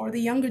Z or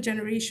the younger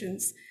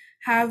generations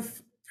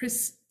have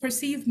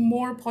perceived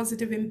more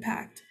positive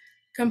impact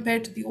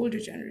compared to the older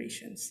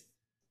generations.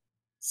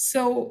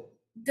 So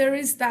there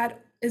is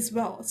that as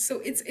well.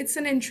 So it's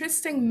an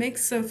interesting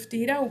mix of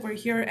data over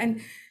here.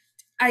 And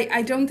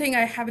I don't think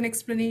I have an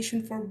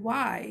explanation for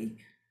why,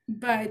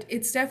 but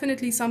it's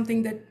definitely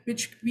something that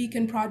which we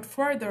can prod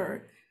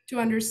further to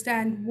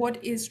understand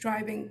what is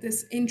driving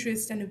this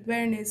interest and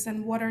awareness,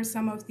 and what are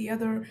some of the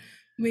other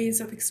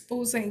ways of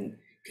exposing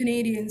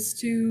Canadians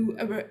to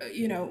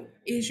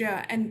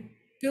Asia and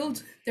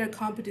build their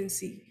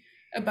competency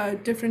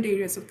about different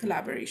areas of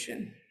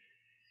collaboration.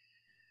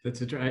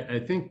 That's I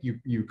think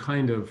you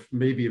kind of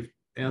maybe have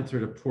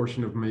answered a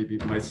portion of maybe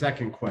my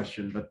second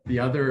question, but the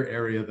other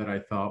area that I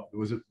thought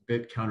was a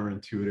bit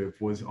counterintuitive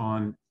was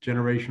on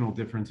generational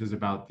differences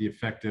about the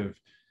effective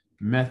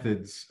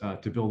methods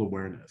to build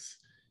awareness.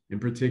 In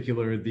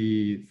particular,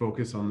 the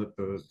focus on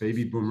the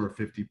baby boomer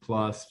 50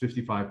 plus,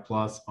 55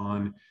 plus,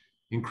 on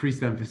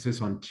increased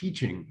emphasis on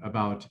teaching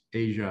about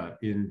Asia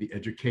in the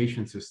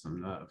education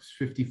system.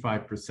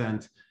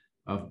 55%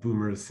 of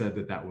boomers said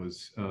that that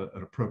was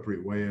an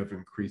appropriate way of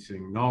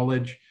increasing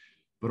knowledge,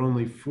 but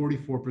only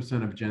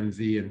 44% of Gen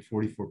Z and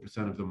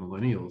 44% of the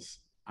millennials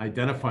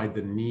identified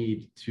the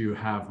need to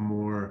have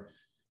more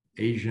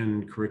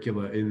Asian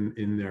curricula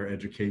in their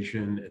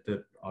education,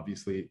 that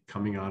obviously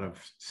coming out of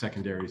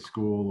secondary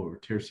school or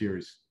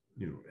tertiary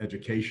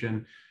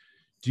education.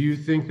 Do you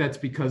think that's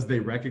because they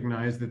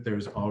recognize that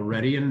there's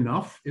already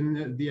enough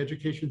in the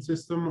education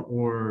system,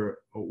 or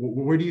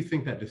where do you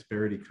think that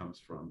disparity comes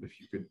from?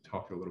 If you could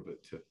talk a little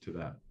bit to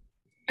that.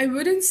 I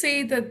wouldn't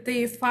say that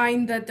they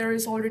find that there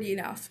is already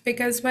enough,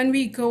 because when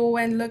we go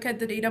and look at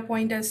the data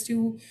point as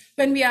to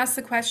when we ask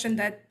the question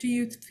that do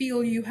you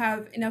feel you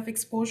have enough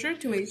exposure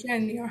to Asia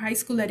in your high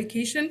school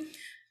education,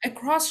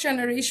 across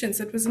generations,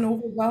 it was an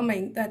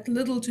overwhelming that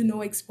little to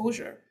no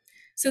exposure.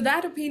 So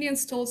that opinion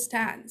still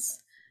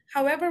stands.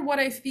 However, what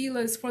I feel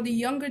is for the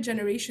younger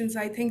generations,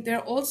 I think they're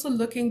also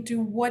looking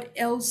to what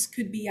else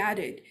could be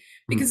added,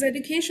 because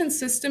education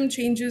system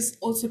changes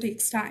also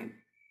takes time.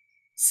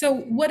 So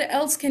what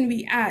else can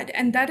we add?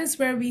 And that is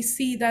where we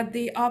see that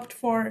they opt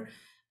for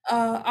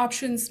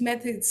options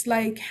methods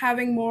like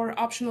having more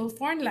optional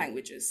foreign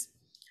languages,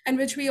 and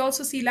which we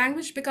also see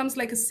language becomes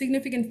like a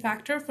significant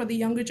factor for the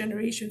younger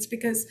generations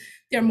because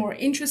they're more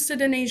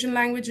interested in Asian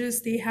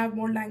languages, they have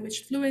more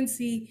language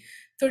fluency.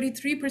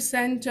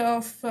 33%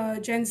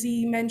 of Gen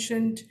Z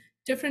mentioned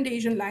different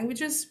Asian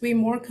languages, way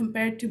more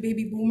compared to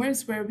baby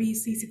boomers, where we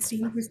see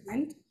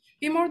 16%,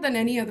 way more than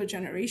any other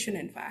generation,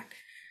 in fact.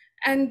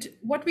 And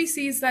what we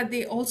see is that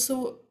they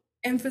also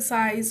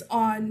emphasize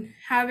on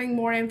having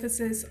more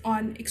emphasis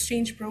on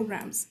exchange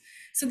programs.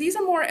 So these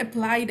are more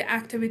applied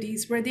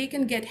activities where they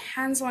can get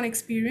hands-on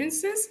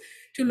experiences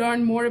to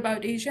learn more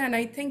about Asia. And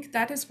I think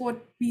that is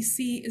what we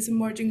see is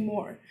emerging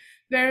more.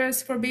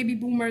 Whereas for baby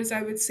boomers,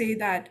 I would say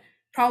that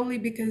probably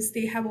because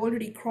they have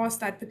already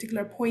crossed that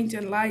particular point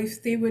in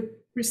life, they would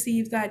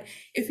perceive that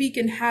if we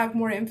can have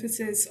more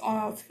emphasis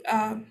of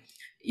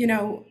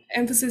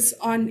emphasis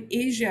on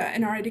Asia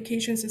in our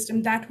education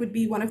system, that would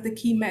be one of the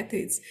key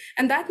methods.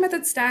 And that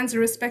method stands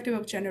irrespective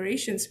of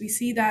generations. We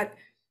see that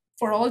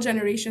for all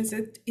generations,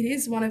 it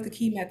is one of the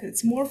key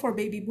methods, more for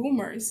baby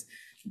boomers,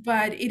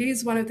 but it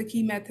is one of the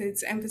key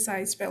methods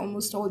emphasized by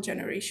almost all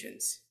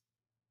generations.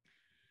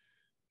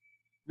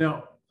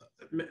 Now,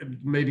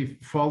 maybe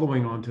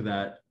following on to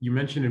that, you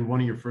mentioned in one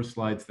of your first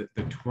slides that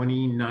the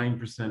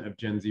 29% of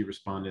Gen Z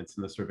respondents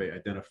in the survey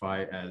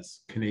identify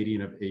as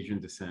Canadian of Asian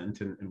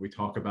descent. And we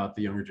talk about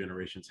the younger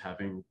generations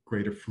having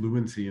greater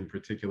fluency, in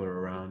particular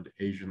around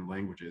Asian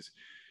languages.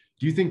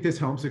 Do you think this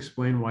helps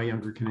explain why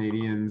younger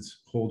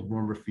Canadians hold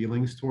warmer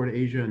feelings toward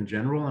Asia in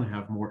general and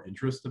have more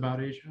interest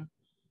about Asia?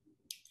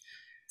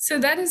 So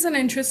that is an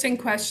interesting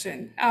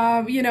question.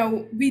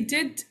 We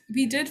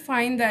did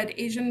find that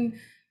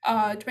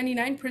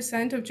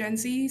 29% of Gen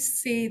Z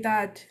say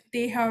that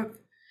they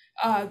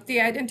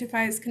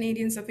identify as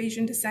Canadians of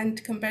Asian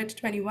descent compared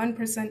to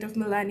 21% of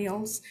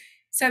millennials,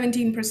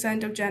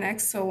 17% of Gen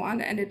X, so on,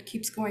 and it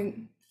keeps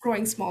growing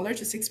smaller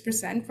to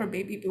 6% for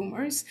baby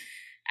boomers.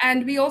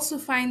 And we also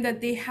find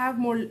that they have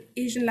more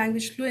Asian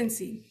language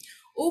fluency.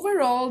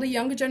 Overall, the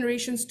younger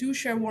generations do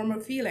share warmer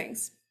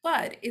feelings.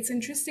 But it's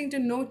interesting to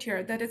note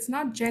here that it's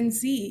not Gen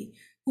Z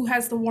who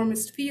has the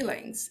warmest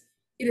feelings,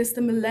 it is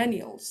the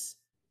millennials.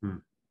 Hmm.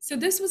 So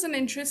this was an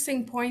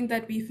interesting point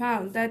that we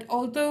found, that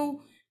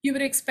although you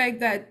would expect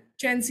that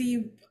Gen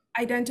Z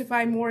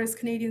identify more as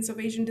Canadians of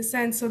Asian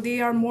descent, so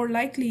they are more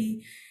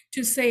likely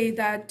to say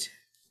that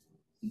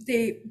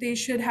they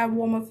should have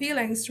warmer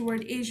feelings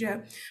toward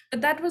Asia,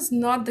 but that was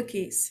not the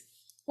case.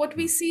 What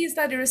we see is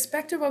that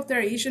irrespective of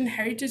their Asian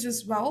heritage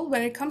as well,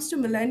 when it comes to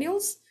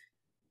millennials,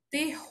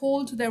 they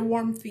hold their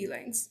warm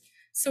feelings.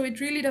 So it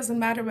really doesn't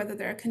matter whether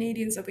they're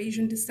Canadians of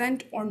Asian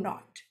descent or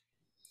not.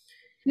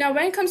 Now,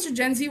 when it comes to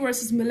Gen Z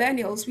versus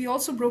millennials, we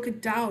also broke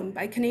it down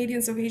by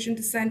Canadians of Asian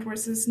descent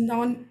versus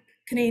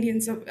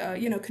non-Canadians of,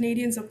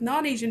 Canadians of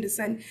non-Asian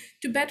descent,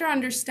 to better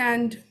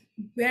understand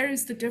where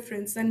is the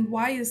difference and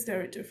why is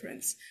there a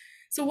difference.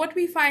 So what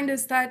we find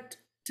is that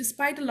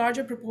despite a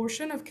larger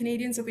proportion of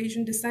Canadians of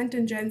Asian descent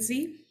in Gen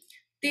Z,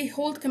 they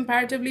hold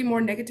comparatively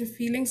more negative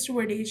feelings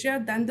toward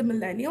Asia than the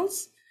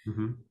millennials.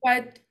 Mm-hmm.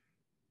 But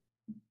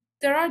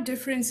there are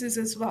differences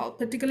as well,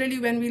 particularly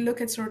when we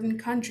look at certain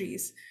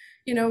countries.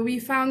 We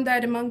found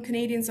that among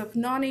Canadians of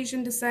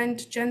non-Asian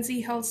descent, Gen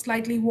Z held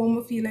slightly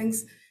warmer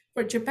feelings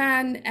for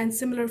Japan and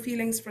similar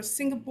feelings for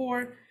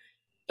Singapore.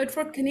 But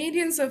for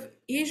Canadians of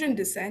Asian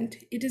descent,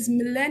 it is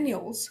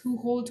millennials who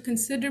hold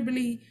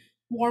considerably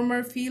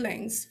warmer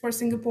feelings for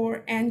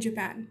Singapore and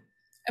Japan,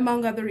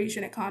 among other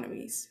Asian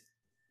economies.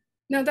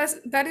 Now,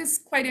 that is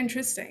quite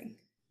interesting.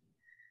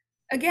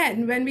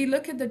 Again, when we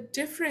look at the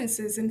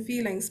differences in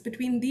feelings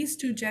between these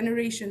two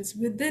generations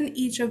within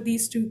each of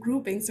these two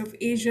groupings of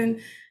Asian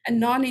and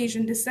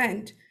non-Asian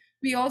descent,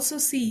 we also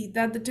see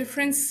that the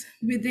difference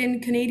within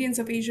Canadians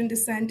of Asian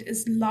descent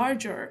is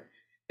larger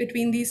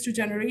between these two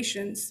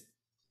generations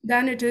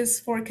than it is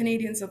for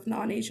Canadians of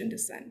non-Asian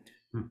descent.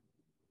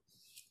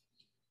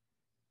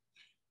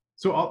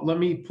 So let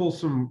me pull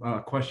some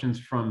questions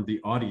from the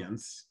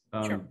audience.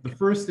 Sure. The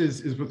first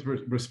is with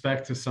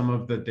respect to some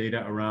of the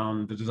data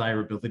around the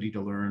desirability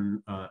to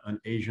learn an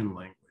Asian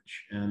language.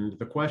 And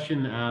the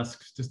question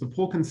asks, does the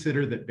poll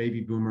consider that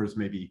baby boomers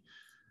may be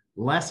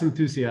less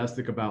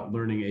enthusiastic about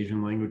learning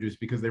Asian languages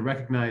because they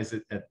recognize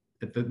that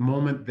at the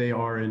moment they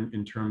are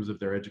in terms of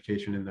their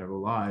education in their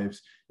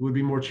lives, it would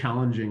be more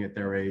challenging at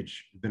their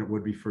age than it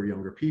would be for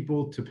younger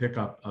people to pick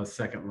up a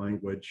second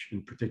language,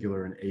 in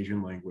particular an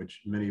Asian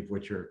language, many of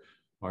which are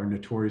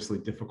notoriously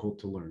difficult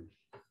to learn?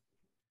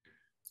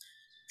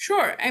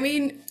 Sure. I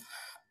mean,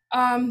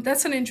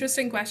 that's an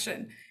interesting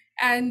question.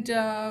 And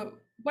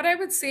what I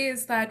would say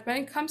is that when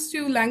it comes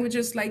to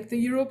languages like the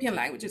European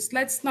languages,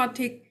 let's not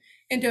take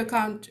into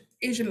account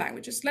Asian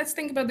languages. Let's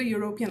think about the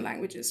European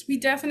languages. We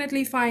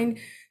definitely find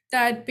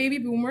that baby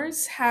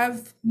boomers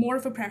have more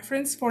of a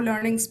preference for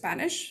learning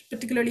Spanish,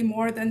 particularly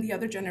more than the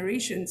other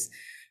generations.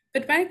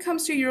 But when it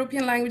comes to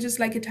European languages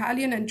like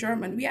Italian and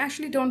German, we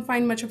actually don't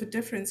find much of a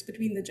difference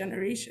between the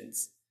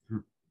generations.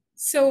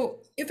 So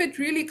if it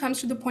really comes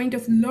to the point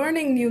of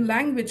learning new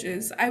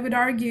languages, I would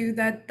argue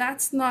that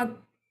that's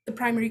not the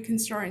primary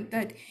concern,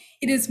 that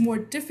it is more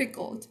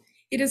difficult.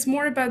 It is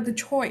more about the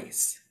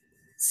choice.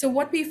 So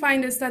what we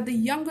find is that the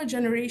younger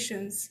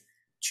generations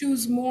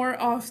choose more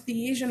of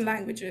the Asian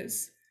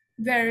languages,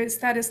 whereas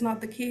that is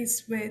not the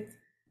case with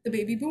the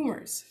baby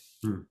boomers.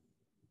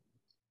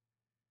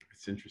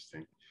 It's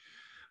interesting.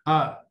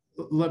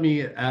 Let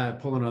me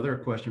pull another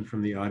question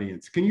from the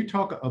audience. Can you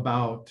talk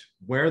about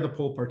where the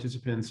poll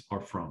participants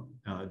are from?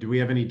 Do we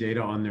have any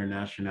data on their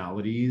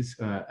nationalities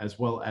as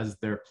well as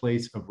their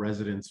place of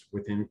residence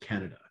within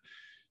Canada?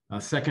 A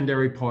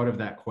secondary part of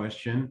that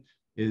question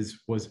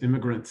was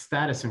immigrant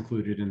status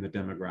included in the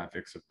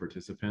demographics of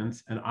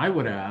participants? And I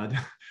would add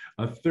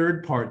a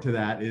third part to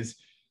that is,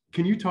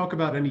 can you talk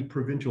about any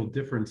provincial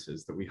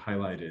differences that we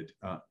highlighted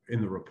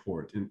in the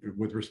report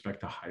with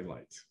respect to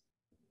highlights?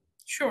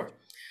 Sure.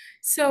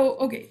 So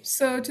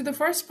to the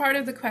first part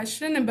of the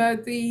question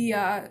about the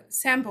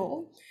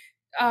sample,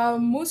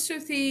 most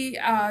of the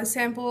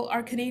sample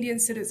are Canadian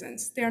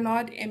citizens. They're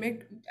not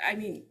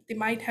they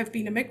might have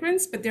been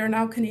immigrants, but they're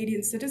now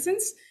Canadian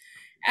citizens.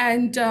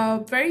 And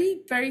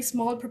very, very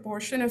small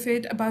proportion of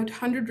it, about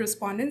 100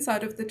 respondents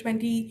out of the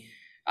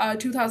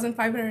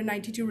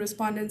 2,592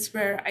 respondents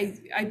were,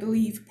 I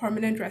believe,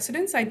 permanent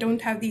residents. I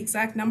don't have the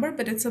exact number,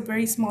 but it's a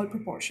very small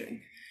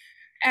proportion.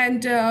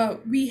 And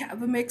we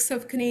have a mix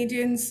of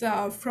Canadians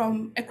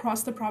from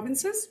across the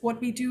provinces.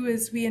 What we do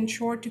is we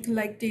ensure to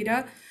collect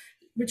data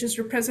which is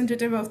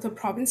representative of the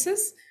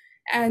provinces.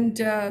 And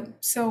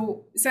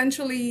so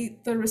essentially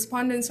the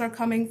respondents are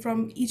coming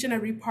from each and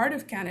every part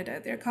of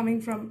Canada. They're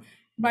coming from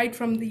right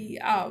from the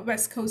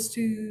West Coast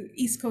to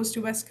East Coast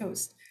to West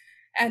Coast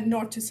and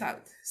North to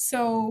South.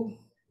 So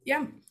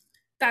yeah,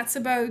 that's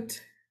about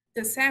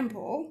the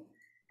sample.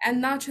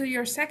 And now to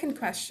your second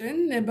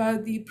question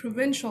about the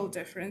provincial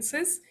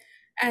differences.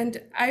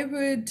 And I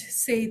would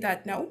say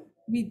that no,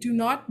 we do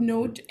not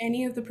note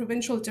any of the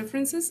provincial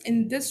differences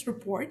in this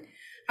report.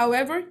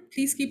 However,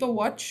 please keep a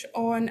watch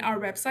on our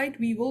website.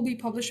 We will be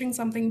publishing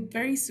something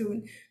very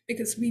soon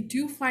because we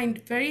do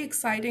find very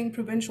exciting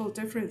provincial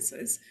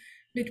differences.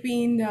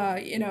 between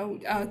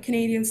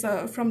Canadians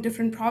from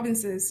different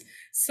provinces.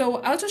 So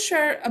I'll just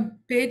share a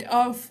bit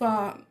of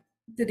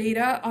the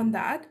data on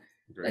that.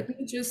 Great. Let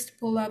me just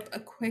pull up a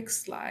quick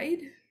slide.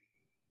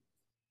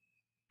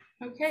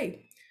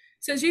 Okay,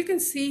 so as you can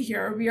see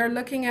here, we are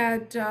looking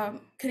at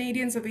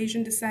Canadians of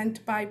Asian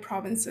descent by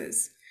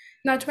provinces.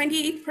 Now,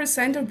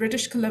 28% of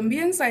British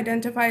Columbians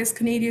identify as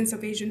Canadians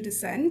of Asian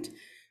descent,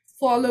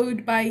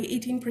 followed by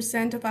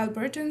 18% of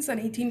Albertans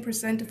and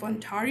 18% of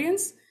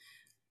Ontarians.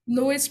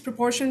 Lowest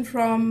proportion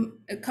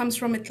comes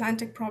from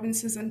Atlantic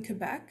provinces and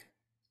Quebec.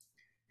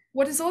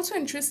 What is also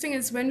interesting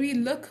is when we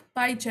look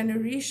by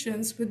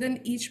generations within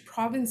each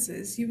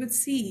provinces, you would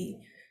see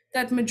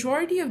that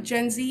majority of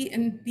Gen Z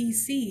in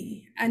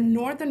BC and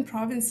northern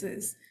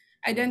provinces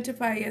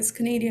identify as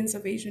Canadians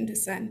of Asian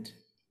descent.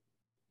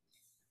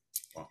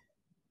 Wow.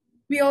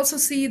 We also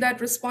see that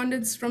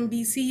respondents from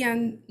BC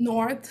and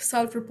North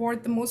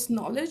self-report the most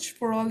knowledge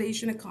for all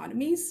Asian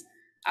economies.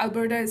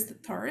 Alberta is the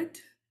third.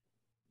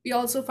 We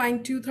also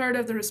find 2/3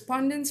 of the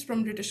respondents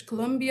from British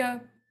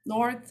Columbia,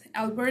 North,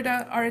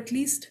 Alberta are at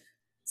least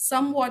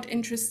somewhat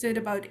interested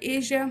about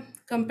Asia,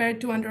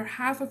 compared to under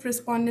half of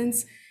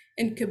respondents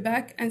in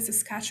Quebec and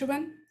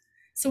Saskatchewan.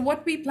 So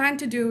what we plan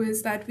to do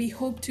is that we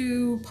hope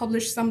to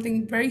publish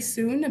something very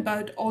soon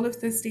about all of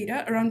this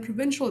data around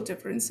provincial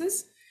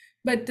differences,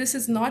 but this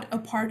is not a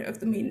part of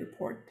the main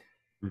report.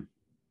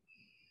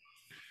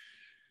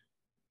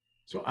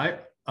 So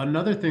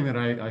another thing that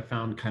I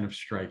found kind of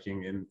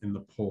striking in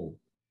the poll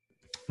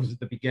was at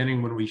the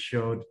beginning when we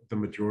showed the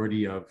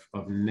majority of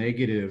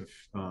negative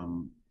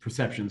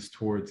perceptions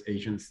towards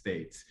Asian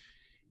states.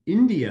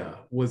 India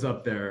was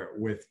up there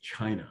with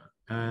China.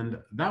 And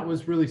that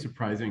was really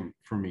surprising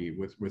for me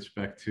with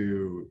respect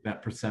to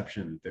that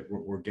perception that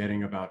we're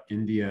getting about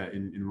India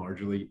in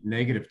largely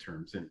negative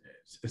terms, and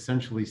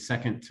essentially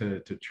second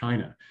to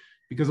China.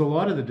 Because a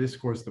lot of the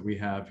discourse that we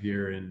have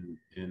here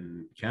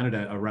in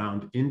Canada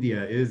around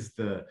India is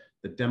the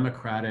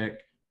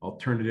democratic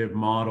alternative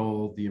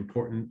model, the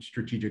important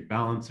strategic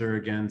balancer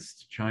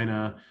against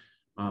China,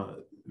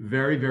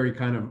 very, very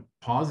kind of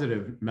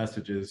positive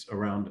messages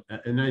around.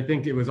 And I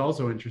think it was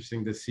also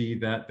interesting to see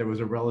that there was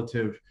a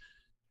relative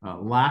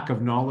lack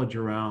of knowledge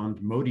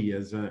around Modi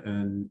as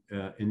an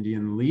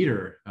Indian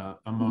leader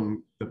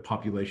among the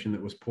population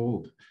that was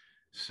polled.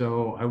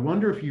 So I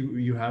wonder if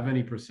you have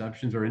any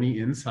perceptions or any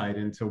insight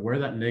into where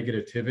that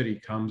negativity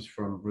comes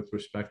from with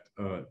respect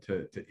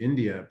to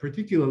India,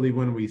 particularly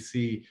when we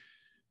see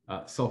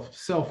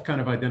self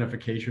kind of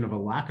identification of a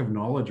lack of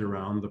knowledge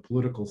around the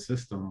political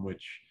system,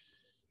 which,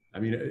 I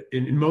mean,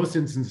 in most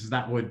instances,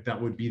 that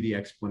would be the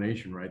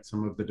explanation, right?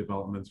 Some of the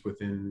developments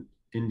within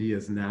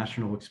India's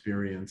national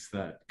experience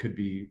that could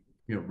be,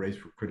 raised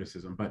for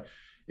criticism. But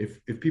if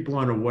people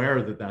aren't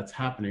aware that that's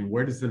happening,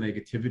 where does the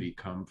negativity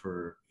come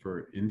for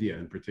India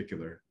in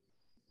particular?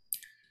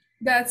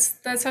 That's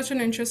such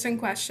an interesting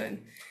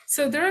question.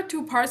 So there are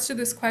two parts to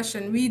this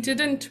question. We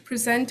didn't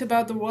present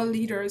about the world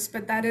leaders,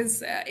 but that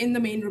is in the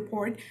main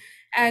report.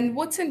 And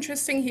what's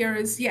interesting here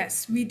is,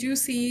 yes, we do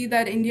see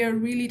that India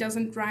really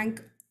doesn't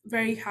rank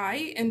very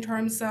high in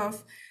terms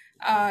of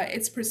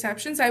its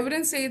perceptions. I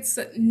wouldn't say it's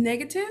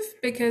negative,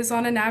 because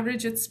on an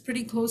average, it's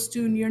pretty close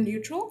to near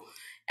neutral.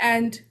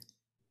 And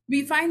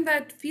we find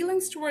that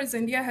feelings towards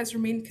India has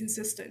remained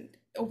consistent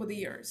over the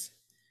years.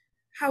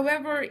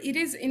 However, it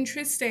is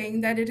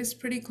interesting that it is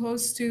pretty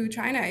close to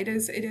China. It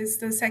is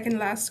the second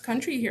last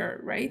country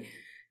here, right?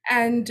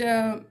 And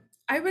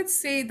I would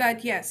say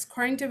that yes,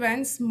 current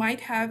events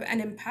might have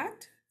an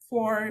impact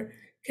for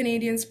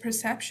Canadians'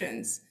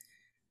 perceptions,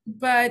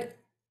 but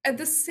at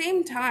the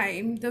same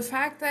time, the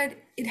fact that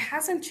it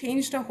hasn't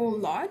changed a whole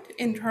lot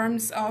in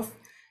terms of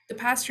the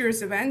past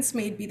year's events,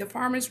 maybe the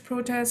farmers'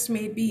 protest,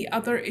 maybe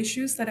other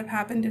issues that have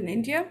happened in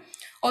India,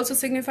 also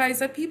signifies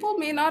that people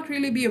may not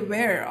really be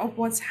aware of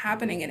what's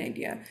happening in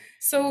India.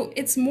 So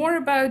it's more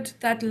about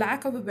that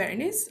lack of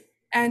awareness,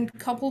 and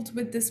coupled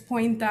with this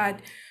point that,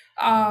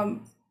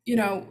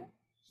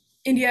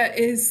 India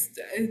is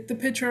the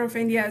picture of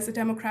India as a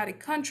democratic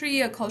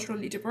country, a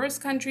culturally diverse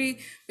country,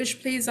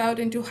 which plays out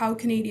into how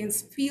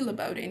Canadians feel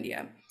about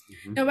India.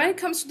 Mm-hmm. Now, when it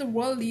comes to the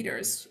world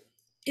leaders,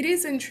 it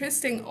is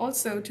interesting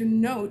also to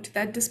note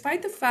that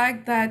despite the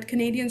fact that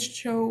Canadians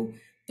show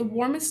the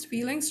warmest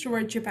feelings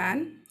toward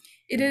Japan,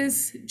 it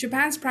is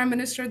Japan's prime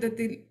minister that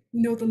they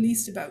know the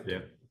least about.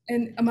 Yeah.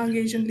 And among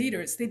Asian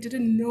leaders, they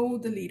didn't know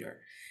the leader.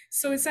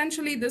 So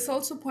essentially, this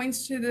also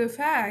points to the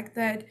fact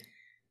that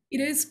it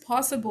is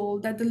possible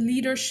that the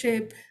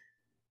leadership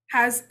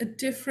has a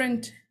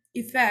different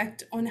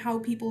effect on how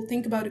people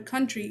think about a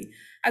country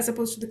as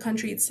opposed to the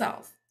country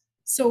itself.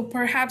 So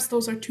perhaps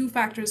those are two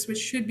factors which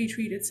should be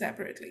treated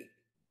separately.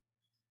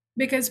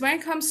 Because when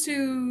it comes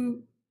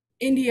to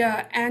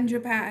India and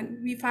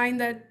Japan, we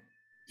find that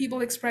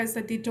people express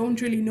that they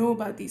don't really know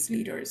about these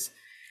leaders.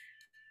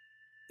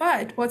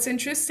 But what's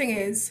interesting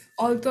is,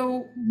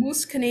 although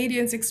most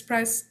Canadians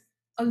express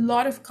a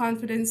lot of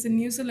confidence in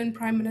New Zealand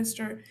Prime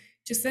Minister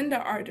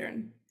Jacinda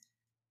Ardern,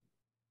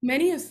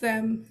 many of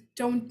them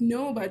don't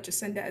know about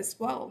Jacinda as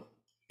well.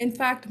 In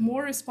fact,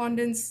 more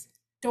respondents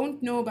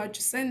don't know about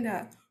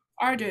Jacinda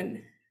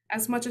Ardern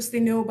as much as they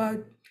know about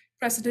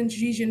President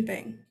Xi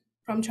Jinping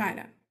from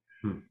China.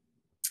 Hmm.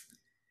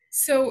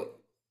 So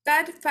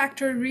that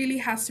factor really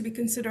has to be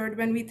considered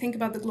when we think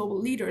about the global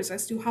leaders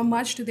as to how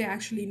much do they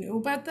actually know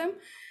about them.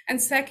 And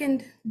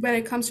second, when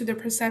it comes to their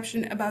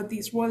perception about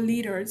these world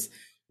leaders,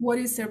 what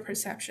is their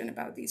perception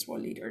about these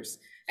world leaders?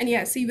 And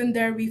yes, even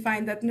there we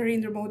find that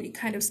Narendra Modi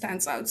kind of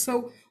stands out.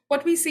 So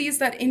what we see is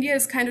that India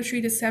is kind of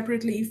treated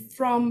separately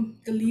from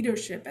the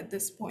leadership at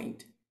this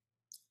point.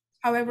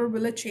 However,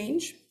 will it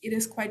change? It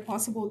is quite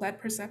possible that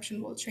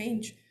perception will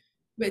change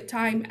with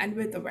time and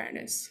with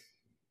awareness.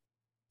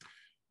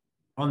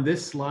 On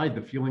this slide,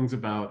 the feelings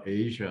about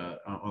Asia,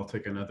 I'll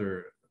take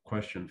another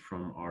question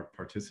from our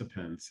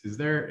participants. Is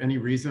there any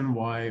reason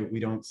why we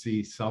don't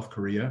see South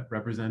Korea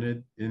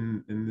represented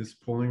in this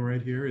polling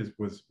right here?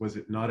 Was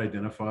it not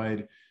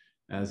identified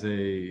as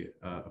a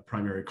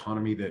primary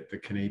economy that the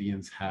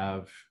Canadians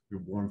have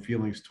warm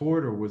feelings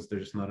toward, or was there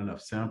just not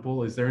enough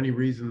sample? Is there any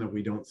reason that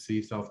we don't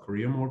see South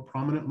Korea more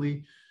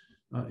prominently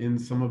in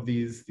some of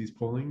these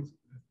pollings?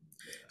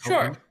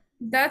 Sure,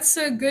 that's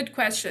a good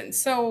question.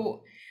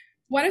 So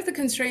one of the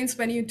constraints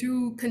when you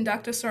do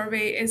conduct a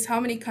survey is how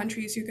many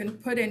countries you can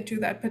put into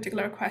that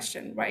particular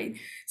question, right?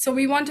 So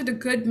we wanted a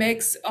good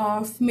mix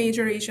of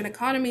major Asian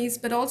economies,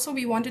 but also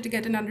we wanted to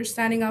get an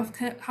understanding of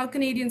how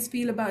Canadians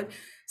feel about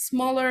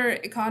smaller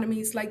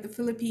economies like the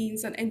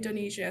Philippines and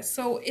Indonesia.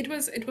 So it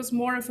was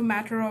more of a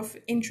matter of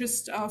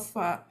interest of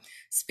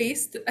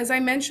space. As I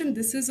mentioned,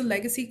 this is a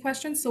legacy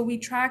question, so we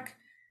track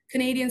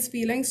Canadians'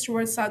 feelings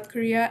towards South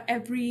Korea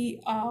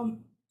every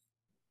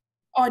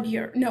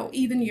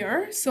even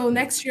year. So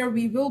next year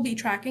we will be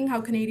tracking how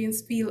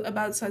Canadians feel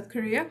about South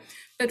Korea.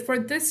 But for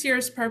this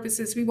year's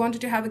purposes, we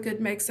wanted to have a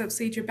good mix of,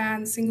 say,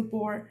 Japan,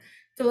 Singapore,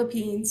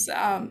 Philippines,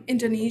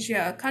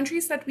 Indonesia,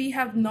 countries that we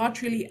have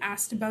not really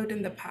asked about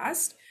in the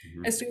past,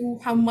 as to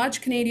how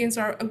much Canadians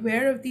are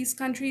aware of these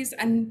countries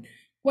and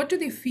what do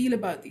they feel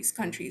about these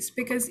countries.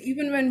 Because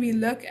even when we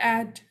look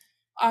at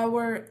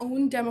our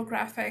own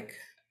demographic,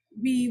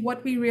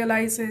 what we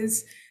realize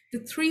is the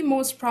three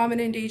most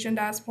prominent Asian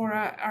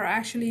diaspora are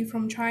actually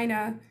from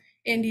China,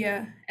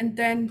 India, and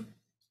then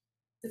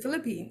the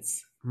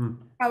Philippines.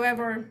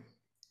 However,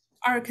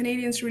 are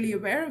Canadians really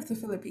aware of the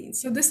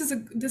Philippines? So this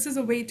is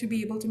a way to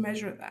be able to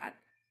measure that.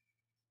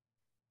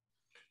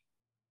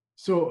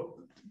 So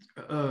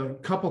a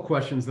couple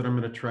questions that I'm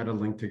going to try to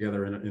link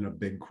together in a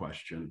big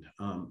question.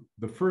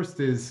 The first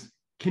is,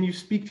 can you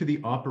speak to the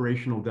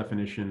operational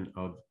definition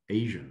of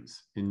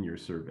Asians in your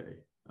survey?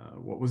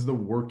 What was the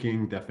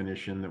working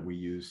definition that we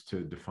used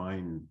to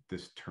define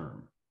this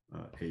term,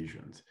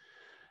 Asians?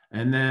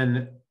 And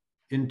then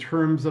in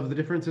terms of the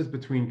differences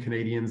between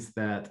Canadians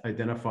that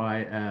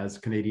identify as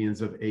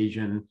Canadians of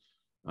Asian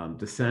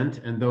descent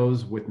and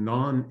those with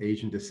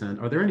non-Asian descent,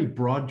 are there any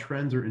broad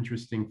trends or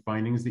interesting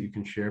findings that you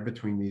can share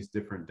between these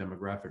different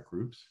demographic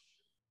groups?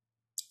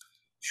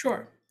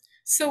 Sure.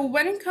 So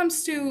when it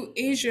comes to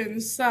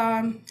Asians,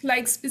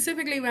 like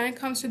specifically when it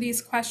comes to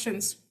these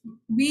questions,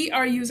 we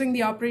are using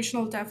the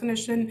operational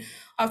definition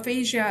of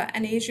Asia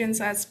and Asians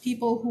as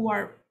people who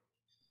are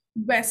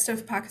west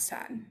of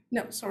Pakistan.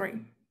 No,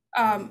 sorry,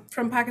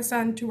 from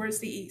Pakistan towards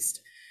the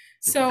east.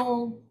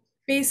 So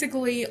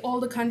basically all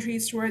the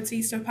countries towards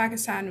east of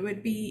Pakistan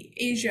would be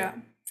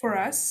Asia for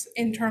us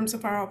in terms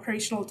of our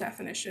operational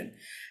definition.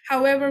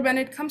 However, when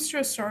it comes to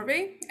a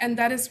survey, and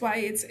that is why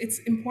it's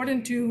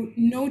important to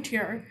note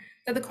here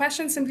that the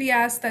question simply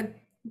asks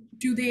that,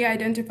 do they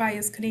identify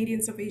as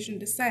Canadians of Asian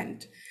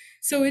descent?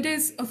 So it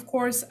is, of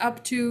course,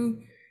 up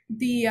to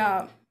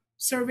the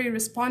survey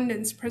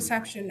respondents'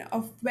 perception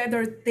of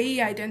whether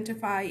they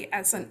identify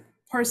as a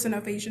person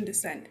of Asian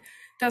descent.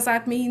 Does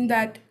that mean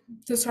that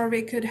the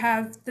survey could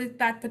have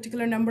that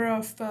particular number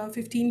of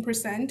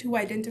 15% who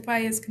identify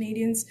as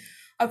Canadians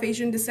of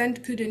Asian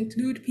descent could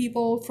include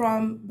people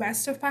from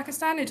west of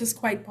Pakistan? It is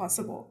quite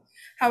possible.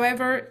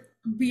 However,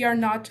 we are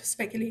not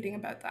speculating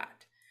about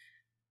that.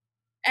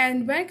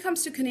 And when it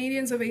comes to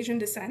Canadians of Asian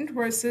descent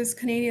versus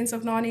Canadians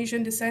of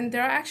non-Asian descent,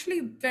 there are actually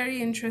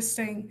very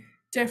interesting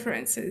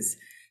differences.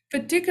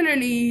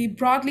 Particularly,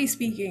 broadly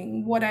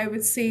speaking, what I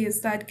would say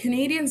is that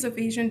Canadians of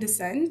Asian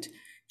descent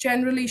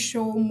generally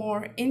show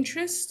more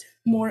interest,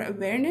 more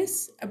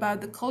awareness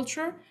about the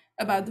culture,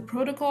 about the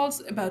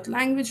protocols, about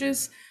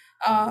languages,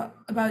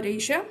 about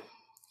Asia.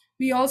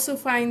 We also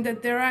find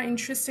that there are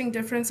interesting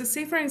differences,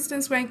 say, for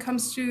instance, when it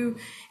comes to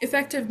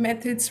effective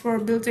methods for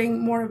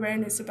building more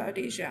awareness about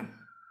Asia.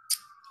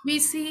 We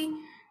see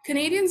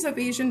Canadians of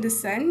Asian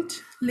descent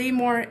lay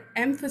more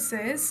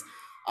emphasis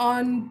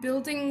on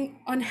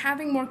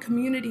having more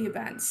community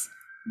events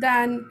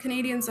than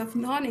Canadians of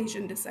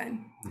non-Asian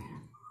descent.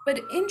 But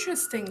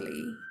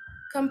interestingly,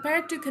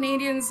 compared to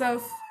Canadians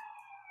of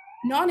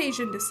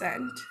non-Asian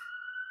descent,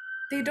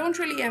 they don't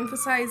really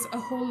emphasize a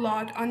whole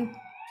lot on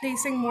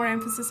placing more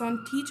emphasis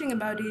on teaching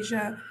about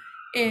Asia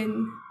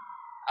in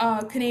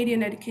a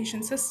Canadian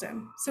education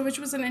system. So which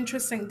was an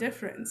interesting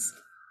difference.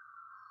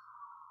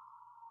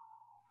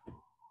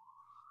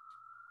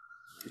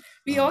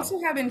 We also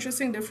have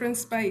interesting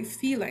difference by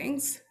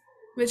feelings,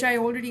 which I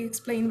already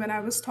explained when I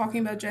was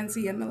talking about Gen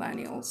Z and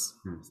millennials.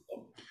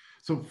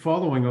 So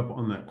following up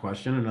on that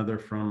question, another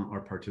from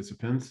our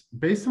participants,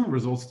 based on the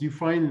results, do you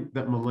find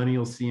that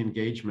millennials see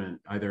engagement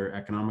either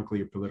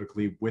economically or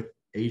politically with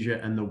Asia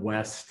and the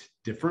West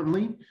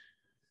differently?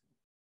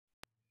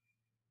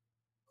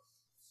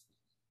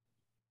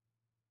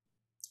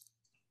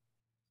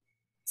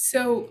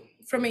 So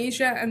from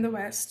Asia and the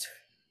West,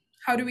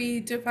 how do we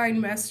define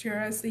West here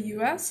as the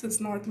US, as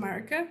North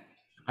America?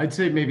 I'd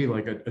say maybe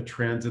like a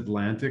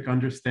transatlantic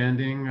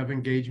understanding of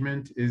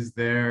engagement. Is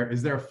there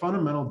a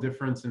fundamental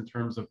difference in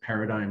terms of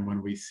paradigm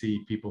when we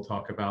see people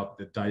talk about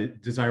the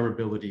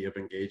desirability of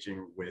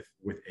engaging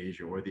with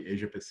Asia or the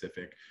Asia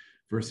Pacific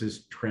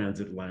versus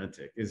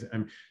transatlantic?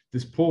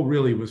 This poll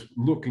really was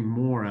looking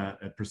more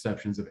at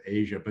perceptions of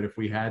Asia, but if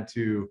we had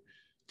to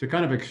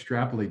kind of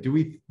extrapolate, do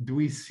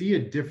we see a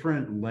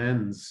different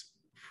lens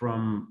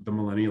from the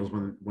millennials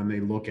when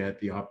they look at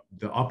the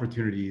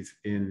opportunities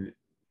in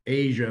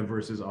Asia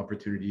versus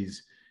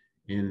opportunities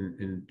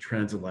in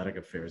transatlantic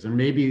affairs? And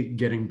maybe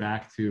getting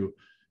back to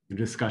the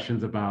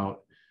discussions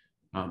about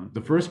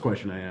the first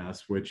question I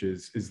asked, which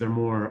is there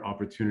more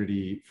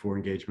opportunity for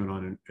engagement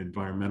on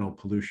environmental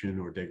pollution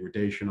or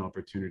degradation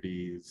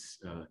opportunities,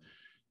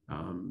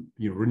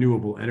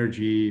 renewable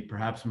energy?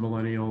 Perhaps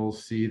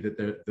millennials see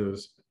that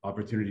those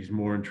opportunities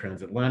more in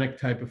transatlantic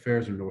type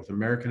affairs or North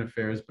American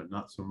affairs, but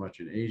not so much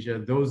in Asia.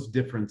 Those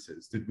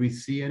differences, did we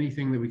see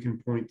anything that we can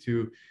point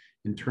to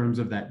in terms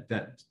of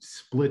that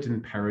split in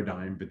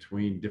paradigm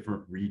between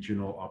different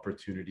regional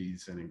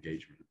opportunities and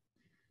engagement?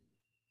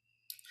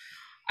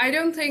 I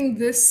don't think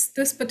this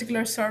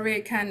particular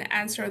survey can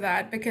answer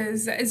that,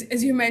 because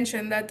as you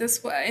mentioned that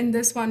in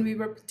this one we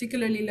were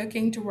particularly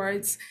looking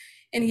towards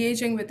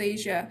engaging with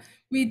Asia.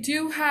 We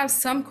do have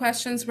some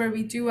questions where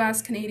we do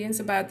ask Canadians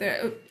about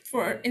their,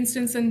 for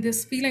instance, in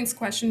this feelings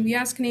question, we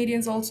ask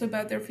Canadians also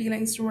about their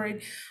feelings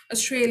toward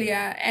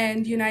Australia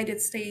and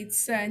United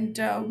States, and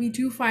we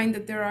do find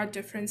that there are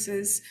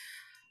differences.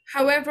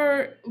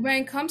 However,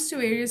 when it comes to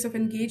areas of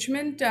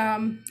engagement,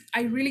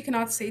 I really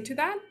cannot say to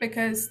that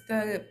because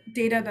the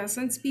data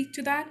doesn't speak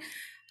to that.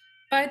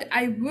 But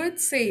I would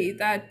say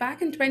that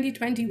back in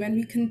 2020, when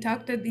we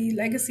conducted the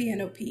legacy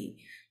NOP,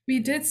 we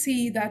did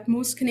see that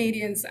most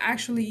Canadians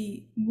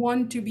actually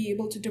want to be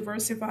able to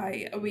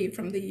diversify away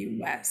from the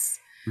US.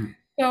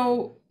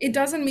 So it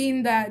doesn't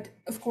mean that,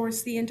 of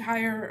course, the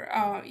entire,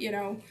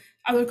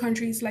 other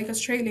countries like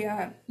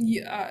Australia,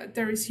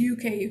 there is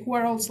UK who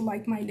are also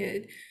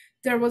like-minded.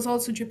 There was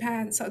also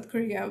Japan, South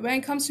Korea. When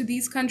it comes to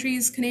these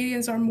countries,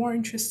 Canadians are more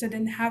interested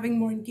in having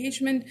more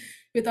engagement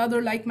with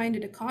other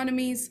like-minded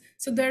economies.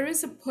 So there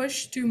is a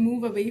push to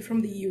move away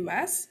from the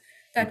US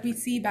that we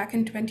see back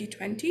in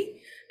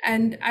 2020.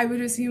 And I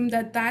would assume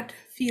that that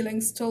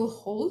feeling still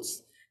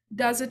holds.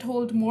 Does it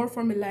hold more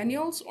for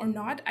millennials or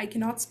not? I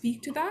cannot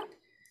speak to that.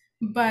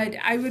 But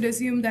I would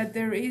assume that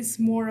there is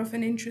more of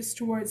an interest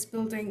towards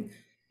building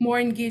more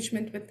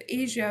engagement with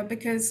Asia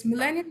because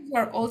millennials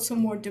are also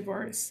more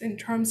diverse in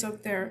terms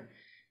of their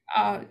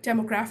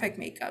demographic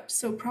makeup.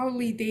 So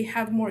probably they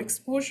have more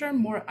exposure,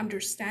 more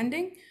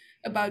understanding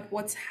about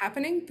what's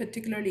happening,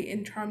 particularly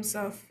in terms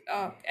of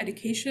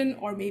education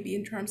or maybe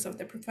in terms of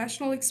their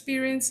professional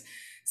experience.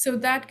 So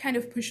that kind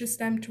of pushes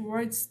them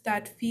towards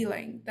that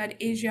feeling that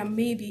Asia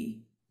may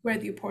be where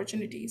the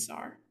opportunities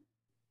are.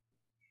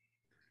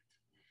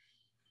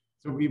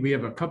 So we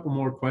have a couple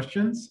more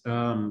questions.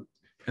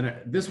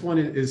 This one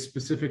is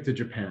specific to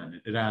Japan.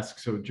 It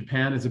asks, so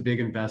Japan is a big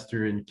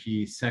investor in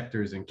key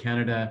sectors in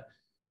Canada,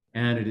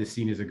 and it is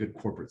seen as a good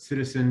corporate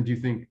citizen. Do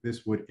you think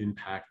this would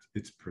impact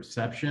its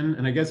perception?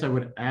 And I guess I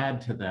would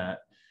add to that,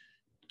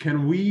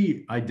 can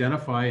we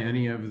identify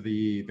any of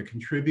the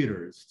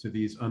contributors to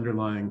these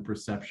underlying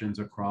perceptions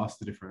across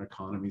the different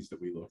economies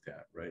that we looked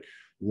at, right?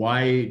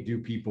 Why do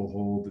people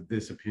hold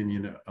this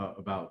opinion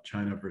about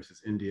China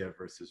versus India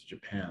versus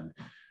Japan?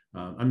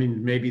 I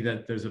mean, maybe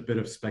that there's a bit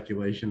of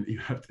speculation that you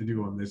have to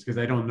do on this because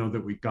I don't know that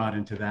we got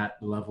into that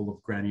level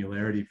of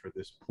granularity for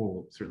this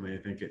poll. Certainly, I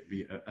think it'd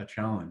be a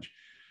challenge.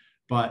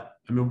 But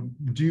I mean,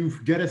 do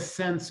you get a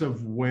sense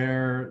of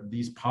where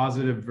these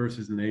positive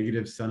versus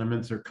negative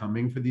sentiments are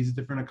coming for these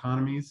different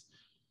economies?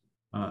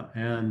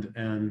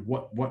 And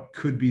what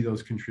could be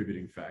those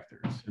contributing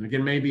factors? And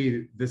again,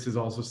 maybe this is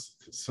also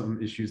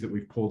some issues that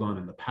we've pulled on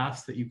in the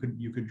past that you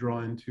could draw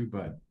into,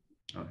 but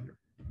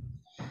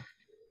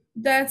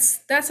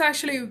That's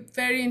actually a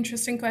very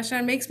interesting question.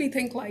 It makes me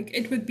think like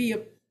it would be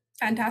a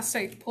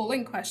fantastic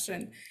polling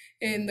question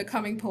in the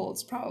coming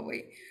polls,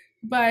 probably.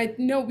 But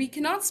no, we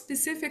cannot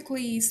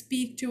specifically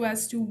speak to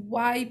as to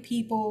why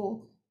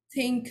people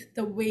think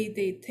the way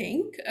they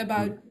think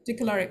about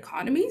particular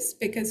economies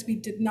because we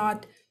did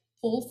not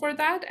poll for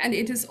that. And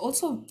it is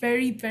also a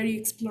very, very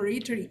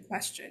exploratory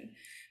question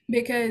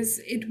because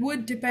it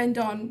would depend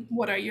on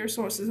what are your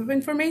sources of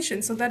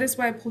information. So that is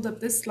why I pulled up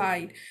this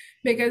slide.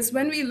 Because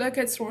when we look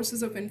at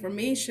sources of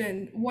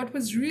information, what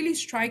was really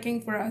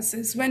striking for us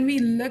is when we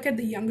look at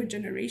the younger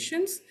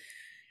generations,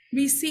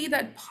 we see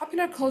that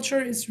popular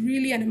culture is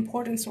really an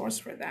important source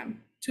for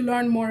them to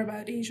learn more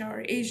about Asia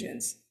or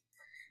Asians.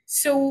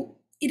 So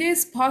it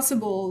is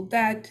possible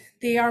that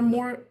they are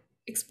more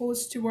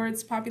exposed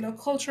towards popular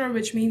culture,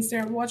 which means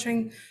they're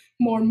watching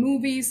more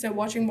movies, they're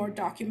watching more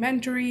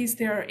documentaries,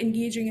 they're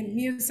engaging in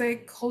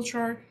music,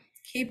 culture.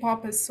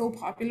 K-pop is so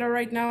popular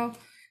right now.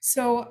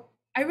 So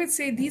I would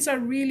say these are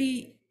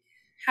really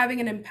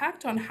having an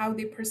impact on how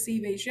they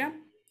perceive Asia.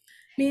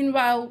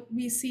 Meanwhile,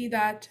 we see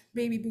that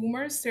baby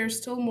boomers, they're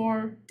still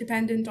more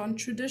dependent on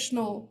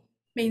traditional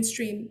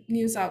mainstream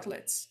news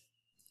outlets.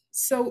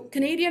 So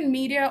Canadian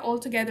media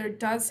altogether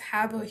does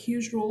have a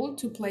huge role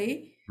to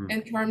play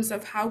in terms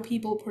of how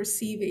people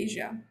perceive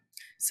Asia.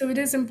 So it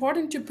is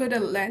important to put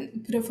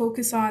a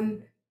focus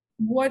on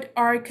what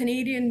are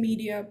Canadian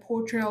media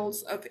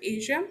portrayals of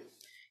Asia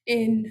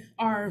in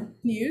our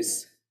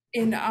news,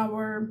 in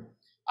our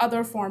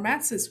other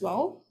formats as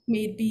well,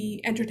 may it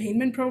be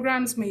entertainment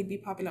programs, may it be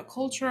popular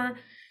culture.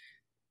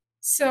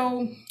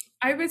 So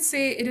I would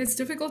say it is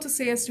difficult to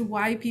say as to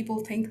why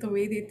people think the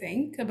way they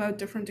think about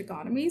different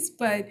economies,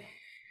 but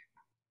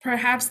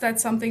perhaps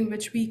that's something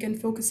which we can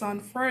focus on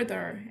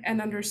further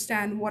and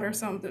understand what are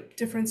some of the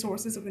different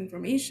sources of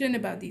information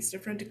about these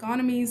different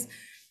economies,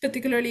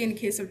 particularly in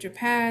case of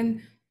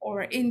Japan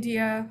or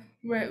India,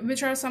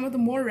 which are some of the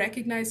more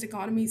recognized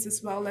economies,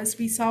 as well as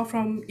we saw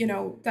from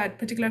that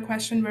particular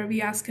question where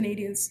we asked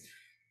Canadians,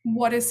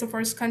 what is the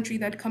first country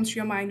that comes to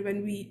your mind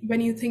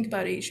when you think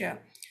about Asia?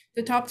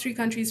 The top three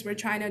countries were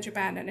China,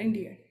 Japan, and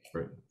India.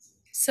 Right.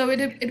 So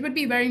it would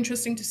be very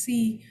interesting to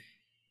see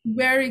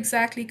where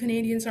exactly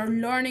Canadians are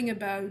learning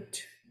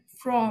about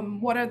from,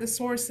 what are the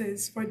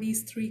sources for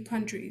these three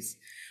countries.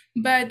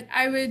 But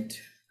I would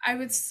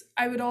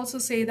also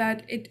say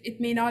that it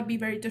may not be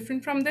very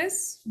different from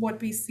this, what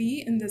we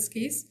see in this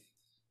case.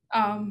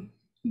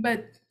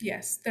 But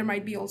yes, there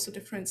might be also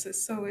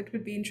differences. So it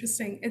would be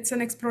interesting. It's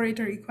an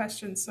exploratory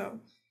question. So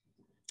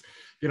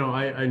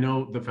I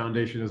know the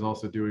foundation is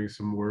also doing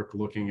some work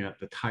looking at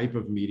the type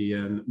of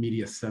media and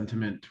media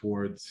sentiment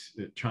towards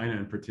China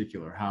in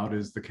particular. How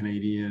does the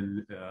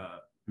Canadian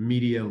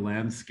media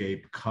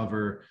landscape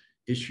cover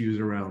issues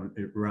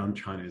around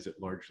China? Is it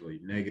largely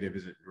negative?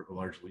 Is it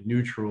largely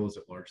neutral? Is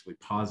it largely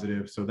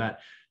positive? So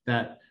that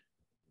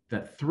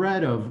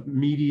thread of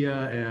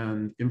media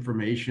and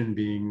information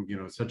being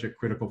such a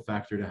critical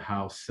factor to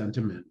how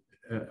sentiment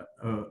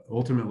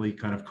ultimately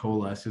kind of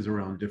coalesces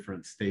around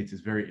different states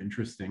is very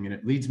interesting. And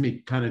it leads me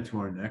kind of to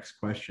our next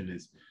question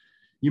is,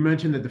 you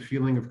mentioned that the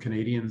feeling of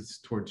Canadians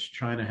towards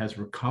China has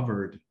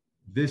recovered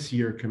this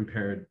year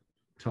compared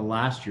to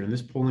last year. And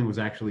this polling was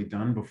actually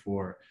done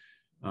before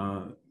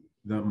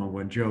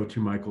when Joe to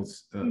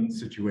Michael's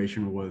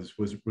situation was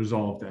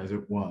resolved as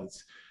it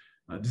was.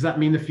 Does that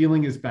mean the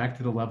feeling is back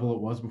to the level it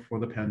was before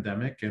the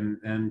pandemic?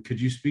 And could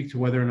you speak to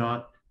whether or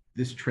not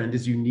this trend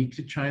is unique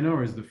to China,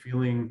 or is the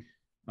feeling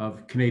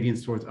of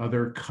Canadians towards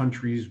other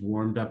countries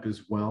warmed up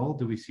as well?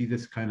 Do we see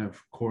this kind of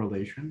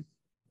correlation?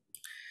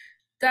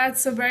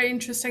 That's a very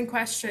interesting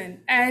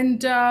question.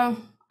 And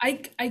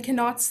I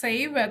cannot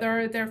say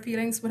whether their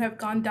feelings would have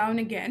gone down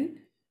again,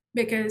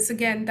 because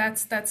again,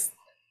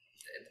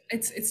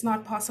 it's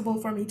not possible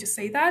for me to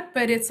say that,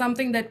 but it's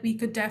something that we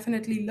could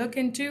definitely look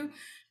into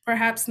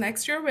perhaps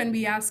next year when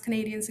we ask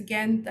Canadians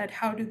again that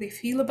how do they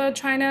feel about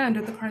China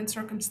under the current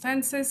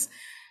circumstances.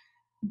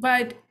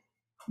 But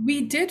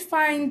we did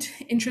find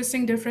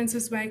interesting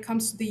differences when it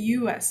comes to the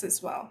US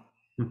as well.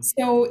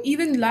 So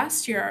even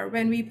last year,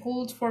 when we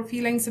polled for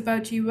feelings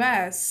about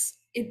US,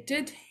 it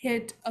did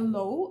hit a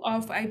low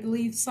of, I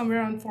believe, somewhere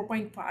around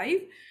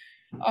 4.5.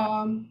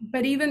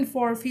 But even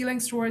for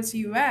feelings towards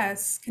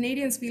US,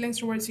 Canadians' feelings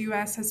towards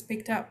US has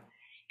picked up.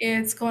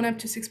 It's gone up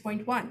to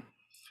 6.1,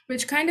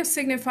 which kind of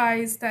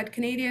signifies that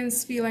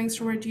Canadians' feelings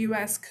toward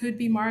US could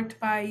be marked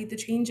by the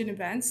change in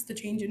events, the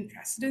change in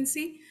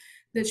presidency,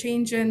 the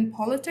change in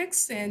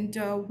politics, and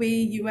way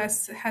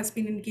US has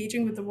been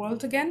engaging with the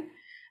world again.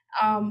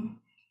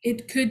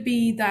 It could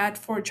be that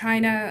for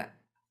China,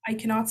 I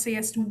cannot say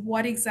as to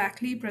what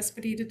exactly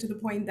precipitated to the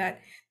point that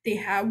they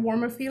have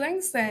warmer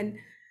feelings than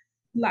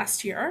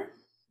last year,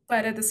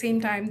 but at the same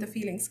time, the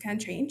feelings can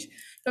change.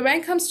 But when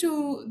it comes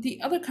to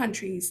the other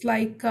countries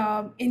like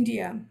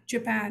India,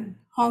 Japan,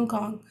 Hong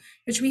Kong,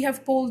 which we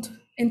have polled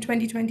in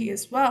 2020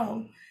 as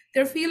well,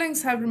 their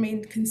feelings have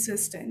remained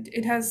consistent.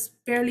 It has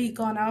barely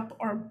gone up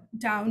or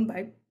down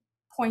by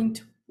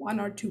 0.1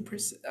 or 2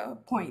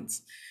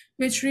 points,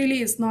 which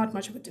really is not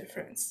much of a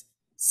difference.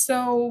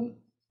 So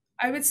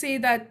I would say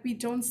that we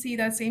don't see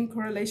that same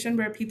correlation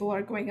where people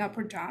are going up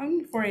or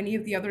down for any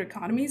of the other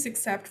economies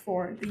except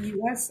for the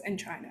US and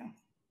China.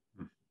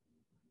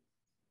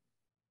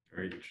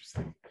 Very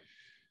interesting.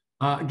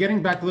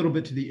 Getting back a little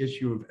bit to the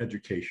issue of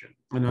education.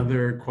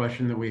 Another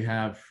question that we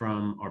have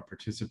from our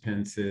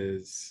participants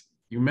is,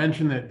 you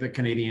mentioned that the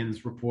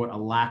Canadians report a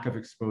lack of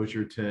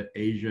exposure to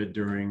Asia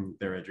during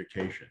their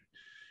education.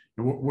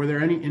 Were there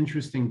any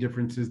interesting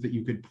differences that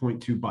you could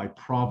point to by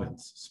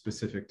province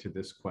specific to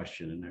this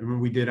question?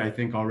 And we did, I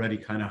think, already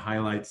kind of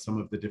highlight some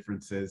of the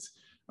differences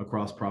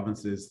across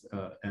provinces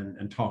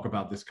and talk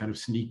about this kind of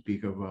sneak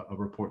peek of a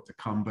report to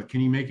come. But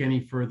can you make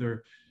any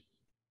further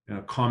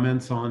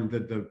comments on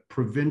the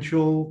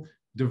provincial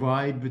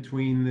divide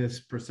between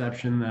this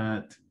perception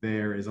that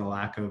there is a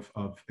lack of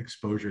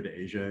exposure to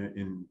Asia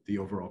in the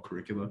overall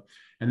curricula?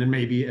 And then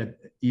maybe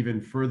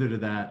even further to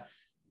that,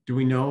 do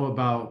we know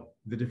about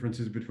the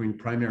differences between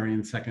primary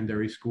and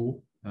secondary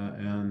school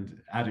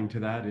and adding to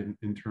that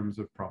in terms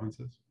of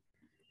provinces?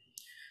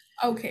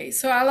 Okay,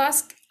 so I'll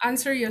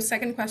answer your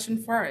second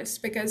question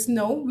first, because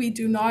no, we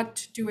do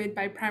not do it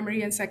by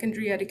primary and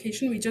secondary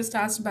education. We just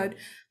asked about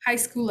high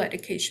school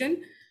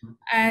education.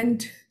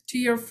 And to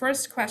your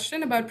first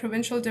question about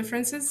provincial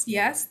differences,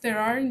 yes, there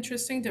are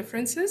interesting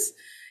differences.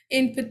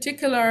 In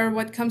particular,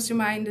 what comes to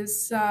mind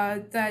is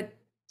that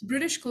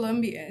British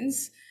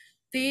Columbians,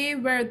 they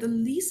were the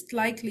least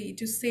likely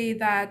to say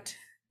that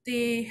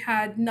they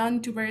had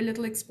none to very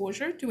little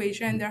exposure to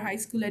Asia in their high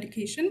school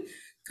education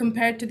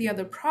compared to the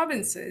other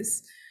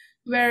provinces.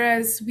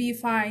 Whereas we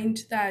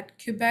find that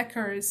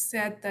Quebecers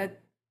said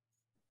that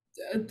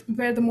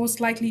were the most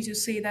likely to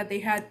say that they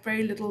had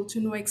very little to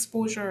no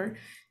exposure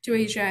to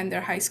Asia in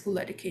their high school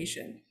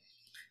education.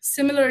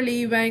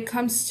 Similarly, when it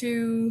comes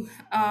to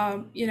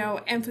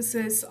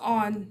emphasis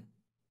on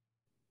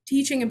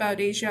teaching about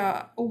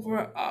Asia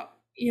over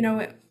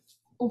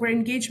over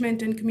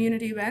engagement in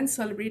community events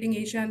celebrating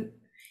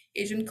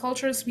Asian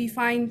cultures, we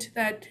find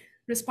that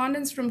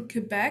respondents from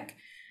Quebec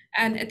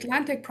and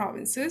Atlantic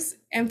provinces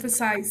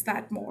emphasize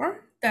that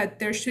more, that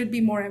there should be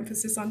more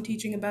emphasis on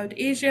teaching about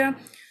Asia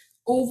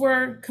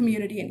over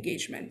community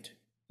engagement,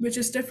 which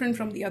is different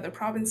from the other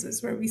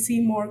provinces where we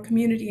see more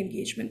community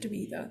engagement to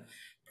be the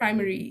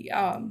primary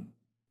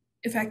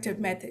effective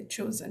method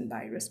chosen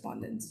by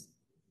respondents.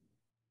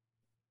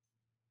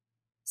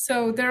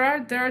 So there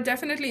are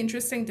definitely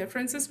interesting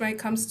differences when it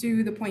comes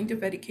to the point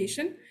of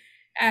education,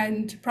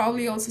 and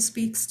probably also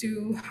speaks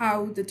to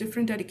how the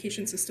different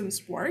education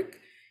systems work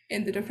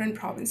in the different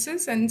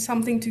provinces, and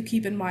something to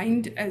keep in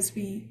mind as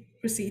we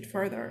proceed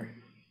further.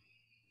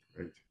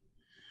 Great.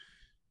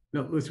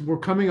 Now, listen, we're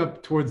coming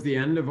up towards the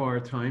end of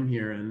our time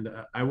here, and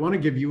I want to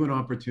give you an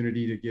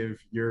opportunity to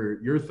give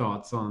your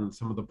thoughts on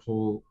some of the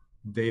poll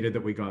data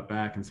that we got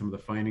back and some of the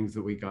findings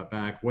that we got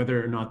back,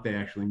 whether or not they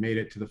actually made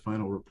it to the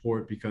final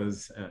report,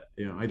 because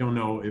I don't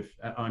know if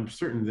I'm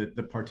certain that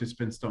the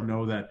participants don't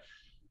know that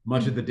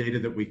much of the data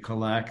that we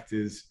collect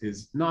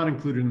is not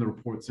included in the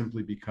report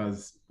simply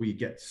because we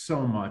get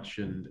so much,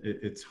 and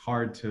it's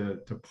hard to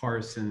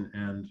parse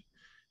and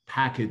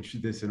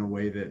package this in a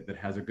way that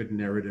has a good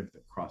narrative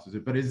that crosses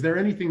it. But is there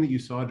anything that you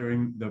saw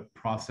during the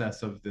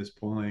process of this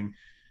polling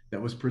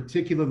that was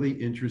particularly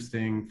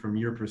interesting from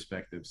your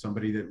perspective,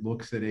 somebody that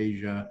looks at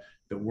Asia,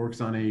 that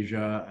works on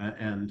Asia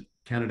and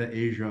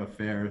Canada-Asia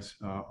affairs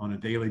on a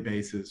daily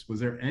basis? Was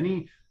there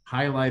any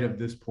highlight of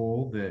this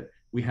poll that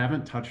we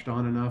haven't touched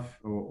on enough,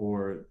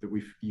 or that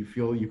you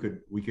feel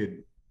we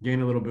could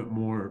gain a little bit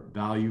more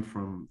value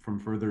from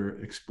further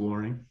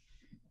exploring?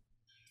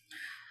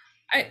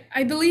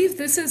 I believe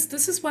this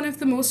is one of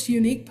the most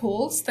unique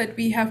polls that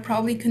we have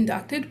probably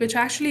conducted, which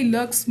actually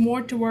looks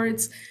more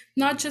towards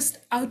not just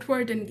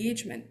outward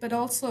engagement, but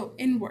also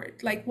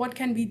inward. Like, what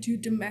can we do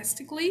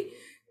domestically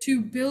to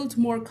build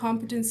more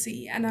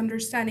competency and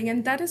understanding?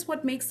 And that is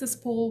what makes this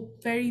poll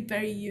very,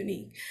 very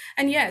unique.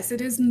 And yes,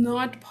 it is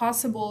not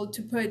possible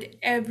to put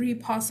every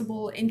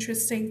possible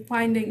interesting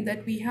finding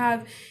that we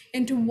have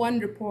into one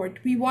report.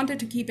 We wanted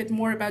to keep it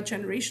more about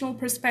generational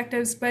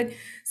perspectives, but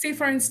say,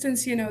 for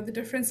instance, the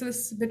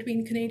differences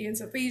between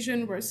Canadians of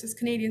Asian versus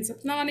Canadians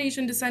of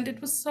non-Asian descent,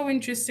 it was so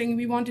interesting.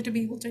 We wanted to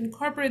be able to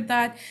incorporate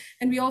that.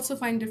 And we also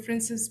find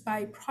differences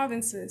by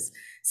provinces.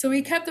 So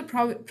we kept the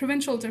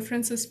provincial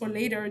differences for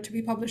later to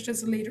be published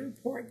as a later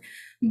report.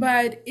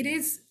 But it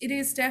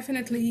is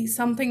definitely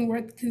something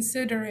worth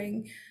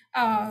considering.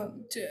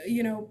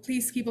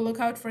 Please keep a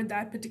lookout for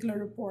that particular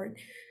report.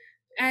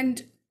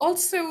 And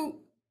also,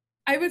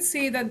 I would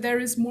say that there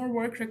is more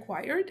work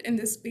required in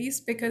this space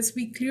because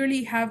we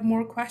clearly have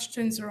more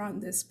questions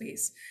around this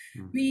space.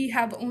 We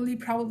have only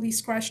probably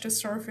scratched the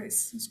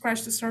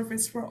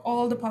surface for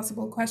all the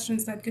possible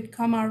questions that could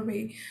come our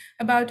way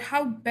about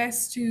how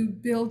best to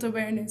build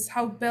awareness,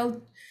 how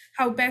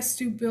best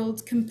to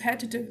build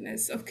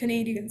competitiveness of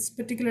Canadians,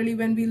 particularly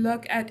when we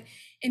look at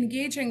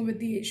engaging with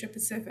the Asia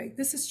Pacific.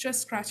 This is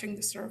just scratching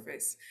the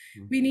surface.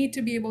 We need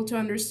to be able to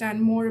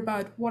understand more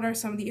about what are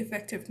some of the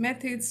effective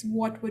methods,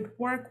 what would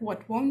work,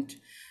 what won't.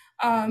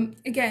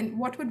 Again,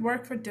 what would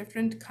work for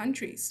different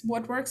countries?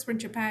 What works for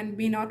Japan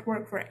may not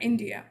work for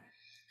India.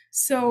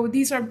 So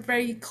these are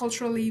very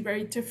culturally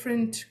very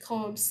different,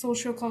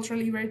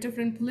 socio-culturally very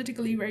different,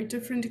 politically very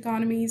different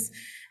economies.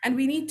 And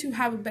we need to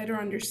have a better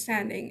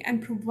understanding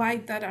and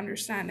provide that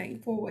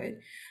understanding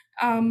forward.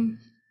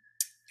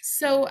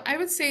 So I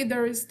would say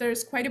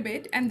there's quite a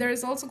bit, and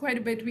there's also quite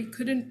a bit we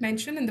couldn't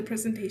mention in the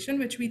presentation,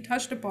 which we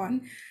touched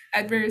upon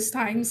at various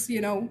times.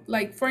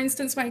 Like, for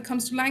instance, when it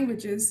comes to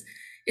languages,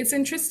 it's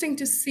interesting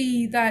to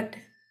see that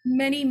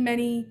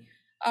many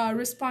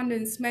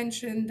respondents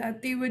mentioned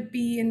that they would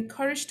be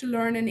encouraged to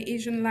learn an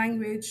Asian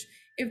language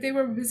if they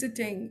were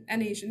visiting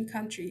an Asian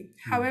country.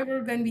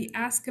 However, when we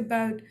ask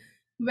about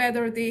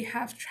whether they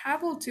have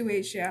traveled to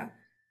Asia,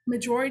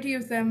 majority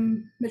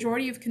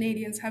of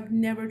Canadians have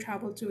never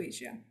traveled to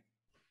Asia.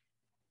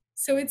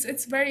 So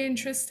it's very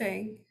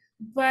interesting.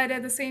 But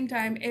at the same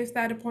time, if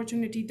that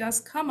opportunity does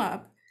come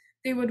up,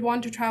 they would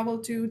want to travel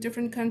to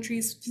different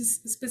countries.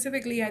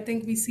 Specifically, I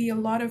think we see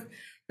a lot of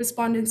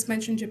respondents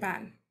mention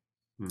Japan.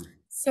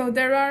 So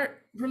there are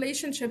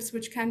relationships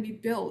which can be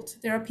built.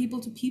 There are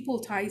people-to-people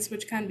ties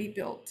which can be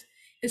built.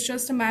 It's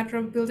just a matter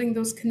of building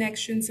those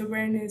connections,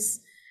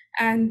 awareness,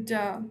 and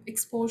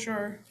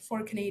exposure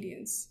for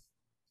Canadians.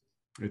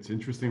 It's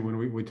interesting when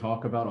we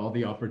talk about all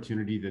the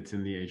opportunity that's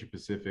in the Asia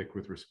Pacific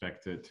with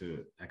respect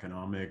to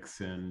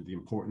economics and the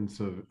importance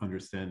of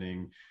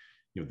understanding,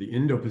 the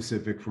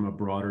Indo-Pacific from a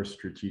broader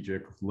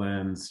strategic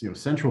lens.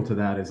 Central to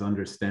that is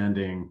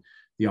understanding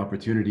the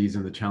opportunities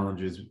and the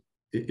challenges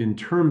in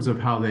terms of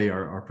how they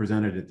are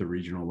presented at the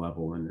regional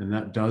level. And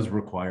that does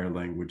require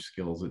language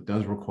skills. It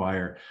does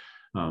require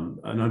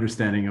an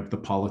understanding of the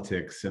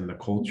politics and the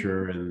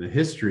culture and the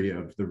history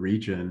of the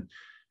region.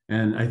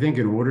 And I think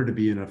in order to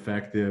be an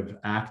effective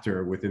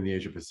actor within the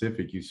Asia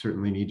Pacific, you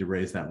certainly need to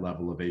raise that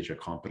level of Asia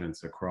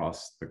competence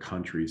across the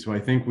country. So I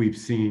think we've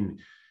seen,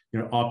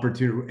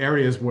 opportunity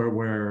areas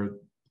where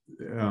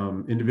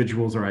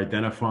individuals are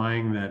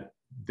identifying that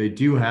they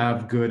do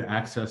have good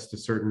access to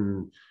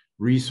certain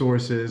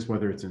resources,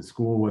 whether it's in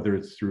school, whether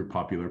it's through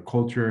popular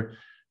culture.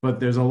 But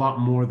there's a lot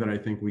more that I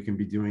think we can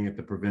be doing at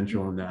the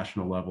provincial and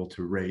national level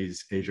to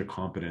raise Asia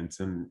competence.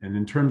 And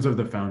in terms of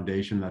the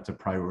foundation, that's a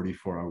priority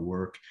for our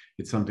work.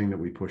 It's something that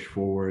we push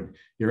forward.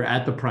 You're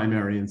at the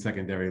primary and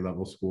secondary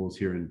level schools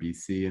here in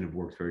BC and have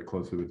worked very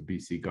closely with the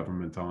BC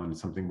government on. It's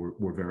something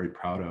we're very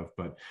proud of.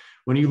 But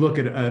when you look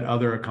at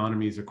other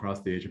economies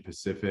across the Asia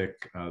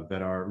Pacific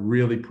that are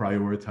really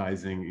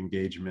prioritizing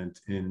engagement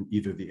in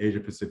either the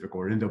Asia Pacific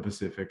or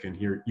Indo-Pacific, and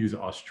here use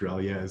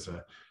Australia as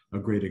a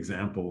great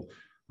example,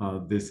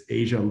 this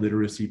Asia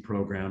literacy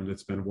program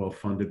that's been well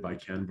funded by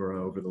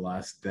Canberra over the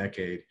last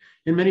decade.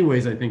 In many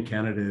ways, I think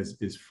Canada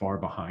is far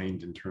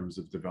behind in terms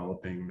of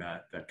developing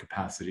that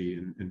capacity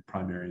in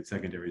primary and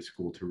secondary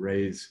school to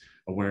raise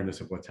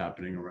awareness of what's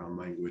happening around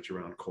language,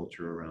 around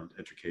culture, around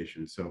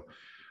education. So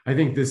I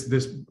think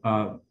this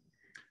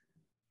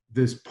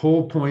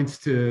poll points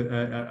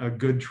to a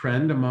good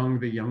trend among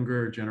the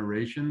younger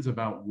generations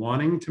about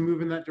wanting to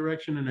move in that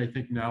direction. And I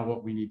think now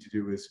what we need to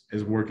do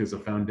is work as a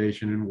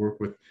foundation and work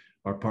with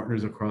our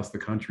partners across the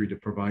country to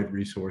provide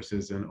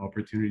resources and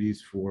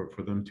opportunities for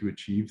them to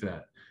achieve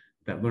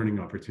that learning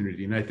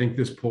opportunity. And I think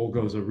this poll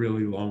goes a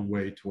really long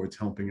way towards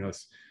helping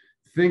us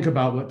think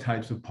about what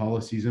types of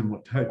policies and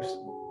what types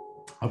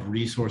of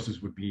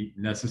resources would be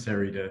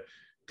necessary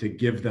to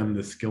give them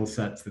the skill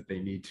sets that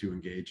they need to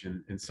engage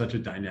in such a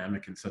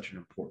dynamic and such an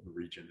important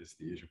region as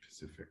the Asia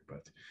Pacific.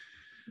 But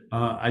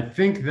I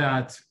think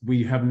that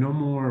we have no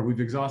more,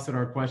 we've exhausted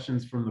our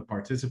questions from the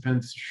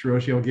participants.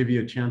 Shiroshi, I'll give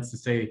you a chance to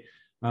say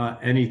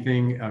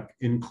anything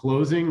in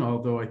closing,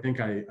 although I think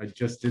I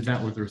just did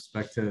that with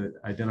respect to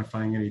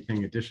identifying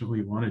anything additional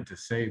you wanted to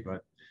say,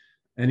 but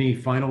any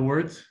final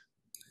words?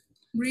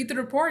 Read the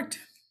report.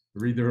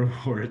 Read the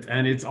report.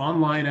 And it's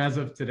online as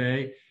of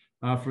today.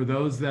 For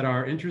those that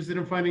are interested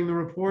in finding the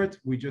report,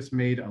 we just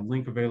made a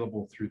link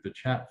available through the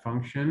chat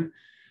function.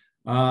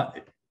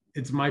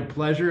 It's my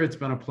pleasure. It's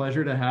been a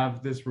pleasure to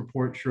have this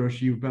report,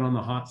 Shiroshi. You've been on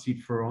the hot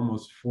seat for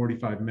almost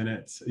 45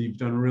 minutes. You've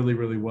done really,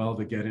 really well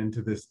to get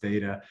into this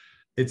data.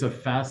 It's a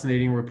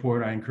fascinating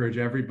report. I encourage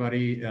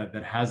everybody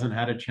that hasn't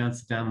had a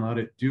chance to download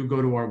it, do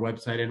go to our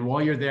website. And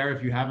while you're there,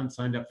 if you haven't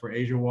signed up for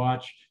Asia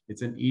Watch,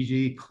 it's an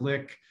easy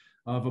click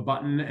of a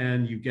button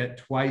and you get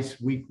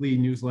twice weekly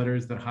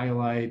newsletters that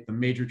highlight the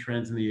major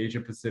trends in the Asia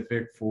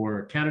Pacific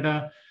for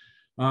Canada.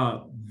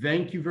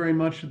 Thank you very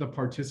much to the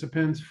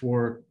participants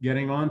for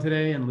getting on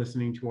today and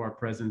listening to our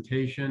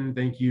presentation.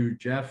 Thank you,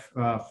 Jeff,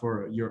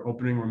 for your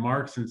opening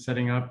remarks and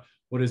setting up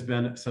what has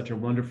been such a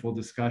wonderful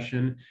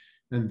discussion.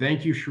 And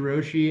thank you,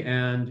 Shiroshi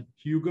and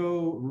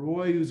Hugo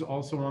Roy, who's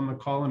also on the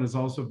call and has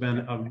also been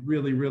a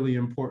really, really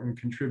important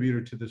contributor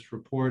to this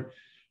report,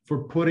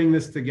 for putting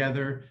this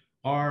together.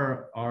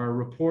 Our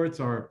reports,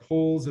 our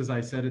polls, as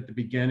I said at the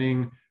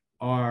beginning,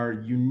 are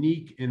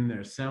unique in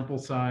their sample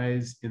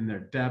size, in their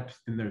depth,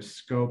 in their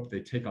scope. They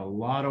take a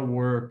lot of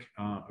work.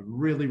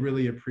 Really,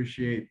 really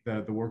appreciate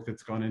the work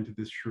that's gone into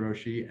this,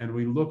 Shiroshi. And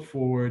we look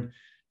forward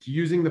to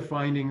using the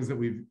findings that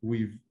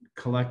we've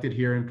collected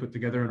here and put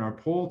together in our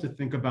poll to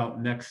think about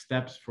next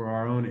steps for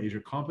our own Asia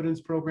Competence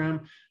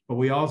Program. But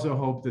we also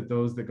hope that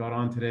those that got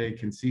on today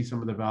can see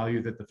some of the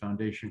value that the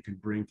foundation can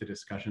bring to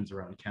discussions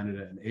around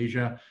Canada and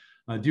Asia.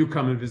 Do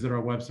come and visit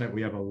our website.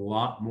 We have a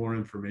lot more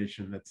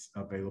information that's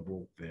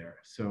available there.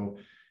 So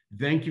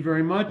thank you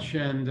very much,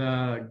 and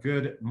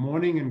good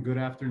morning and good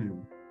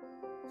afternoon.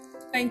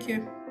 Thank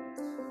you.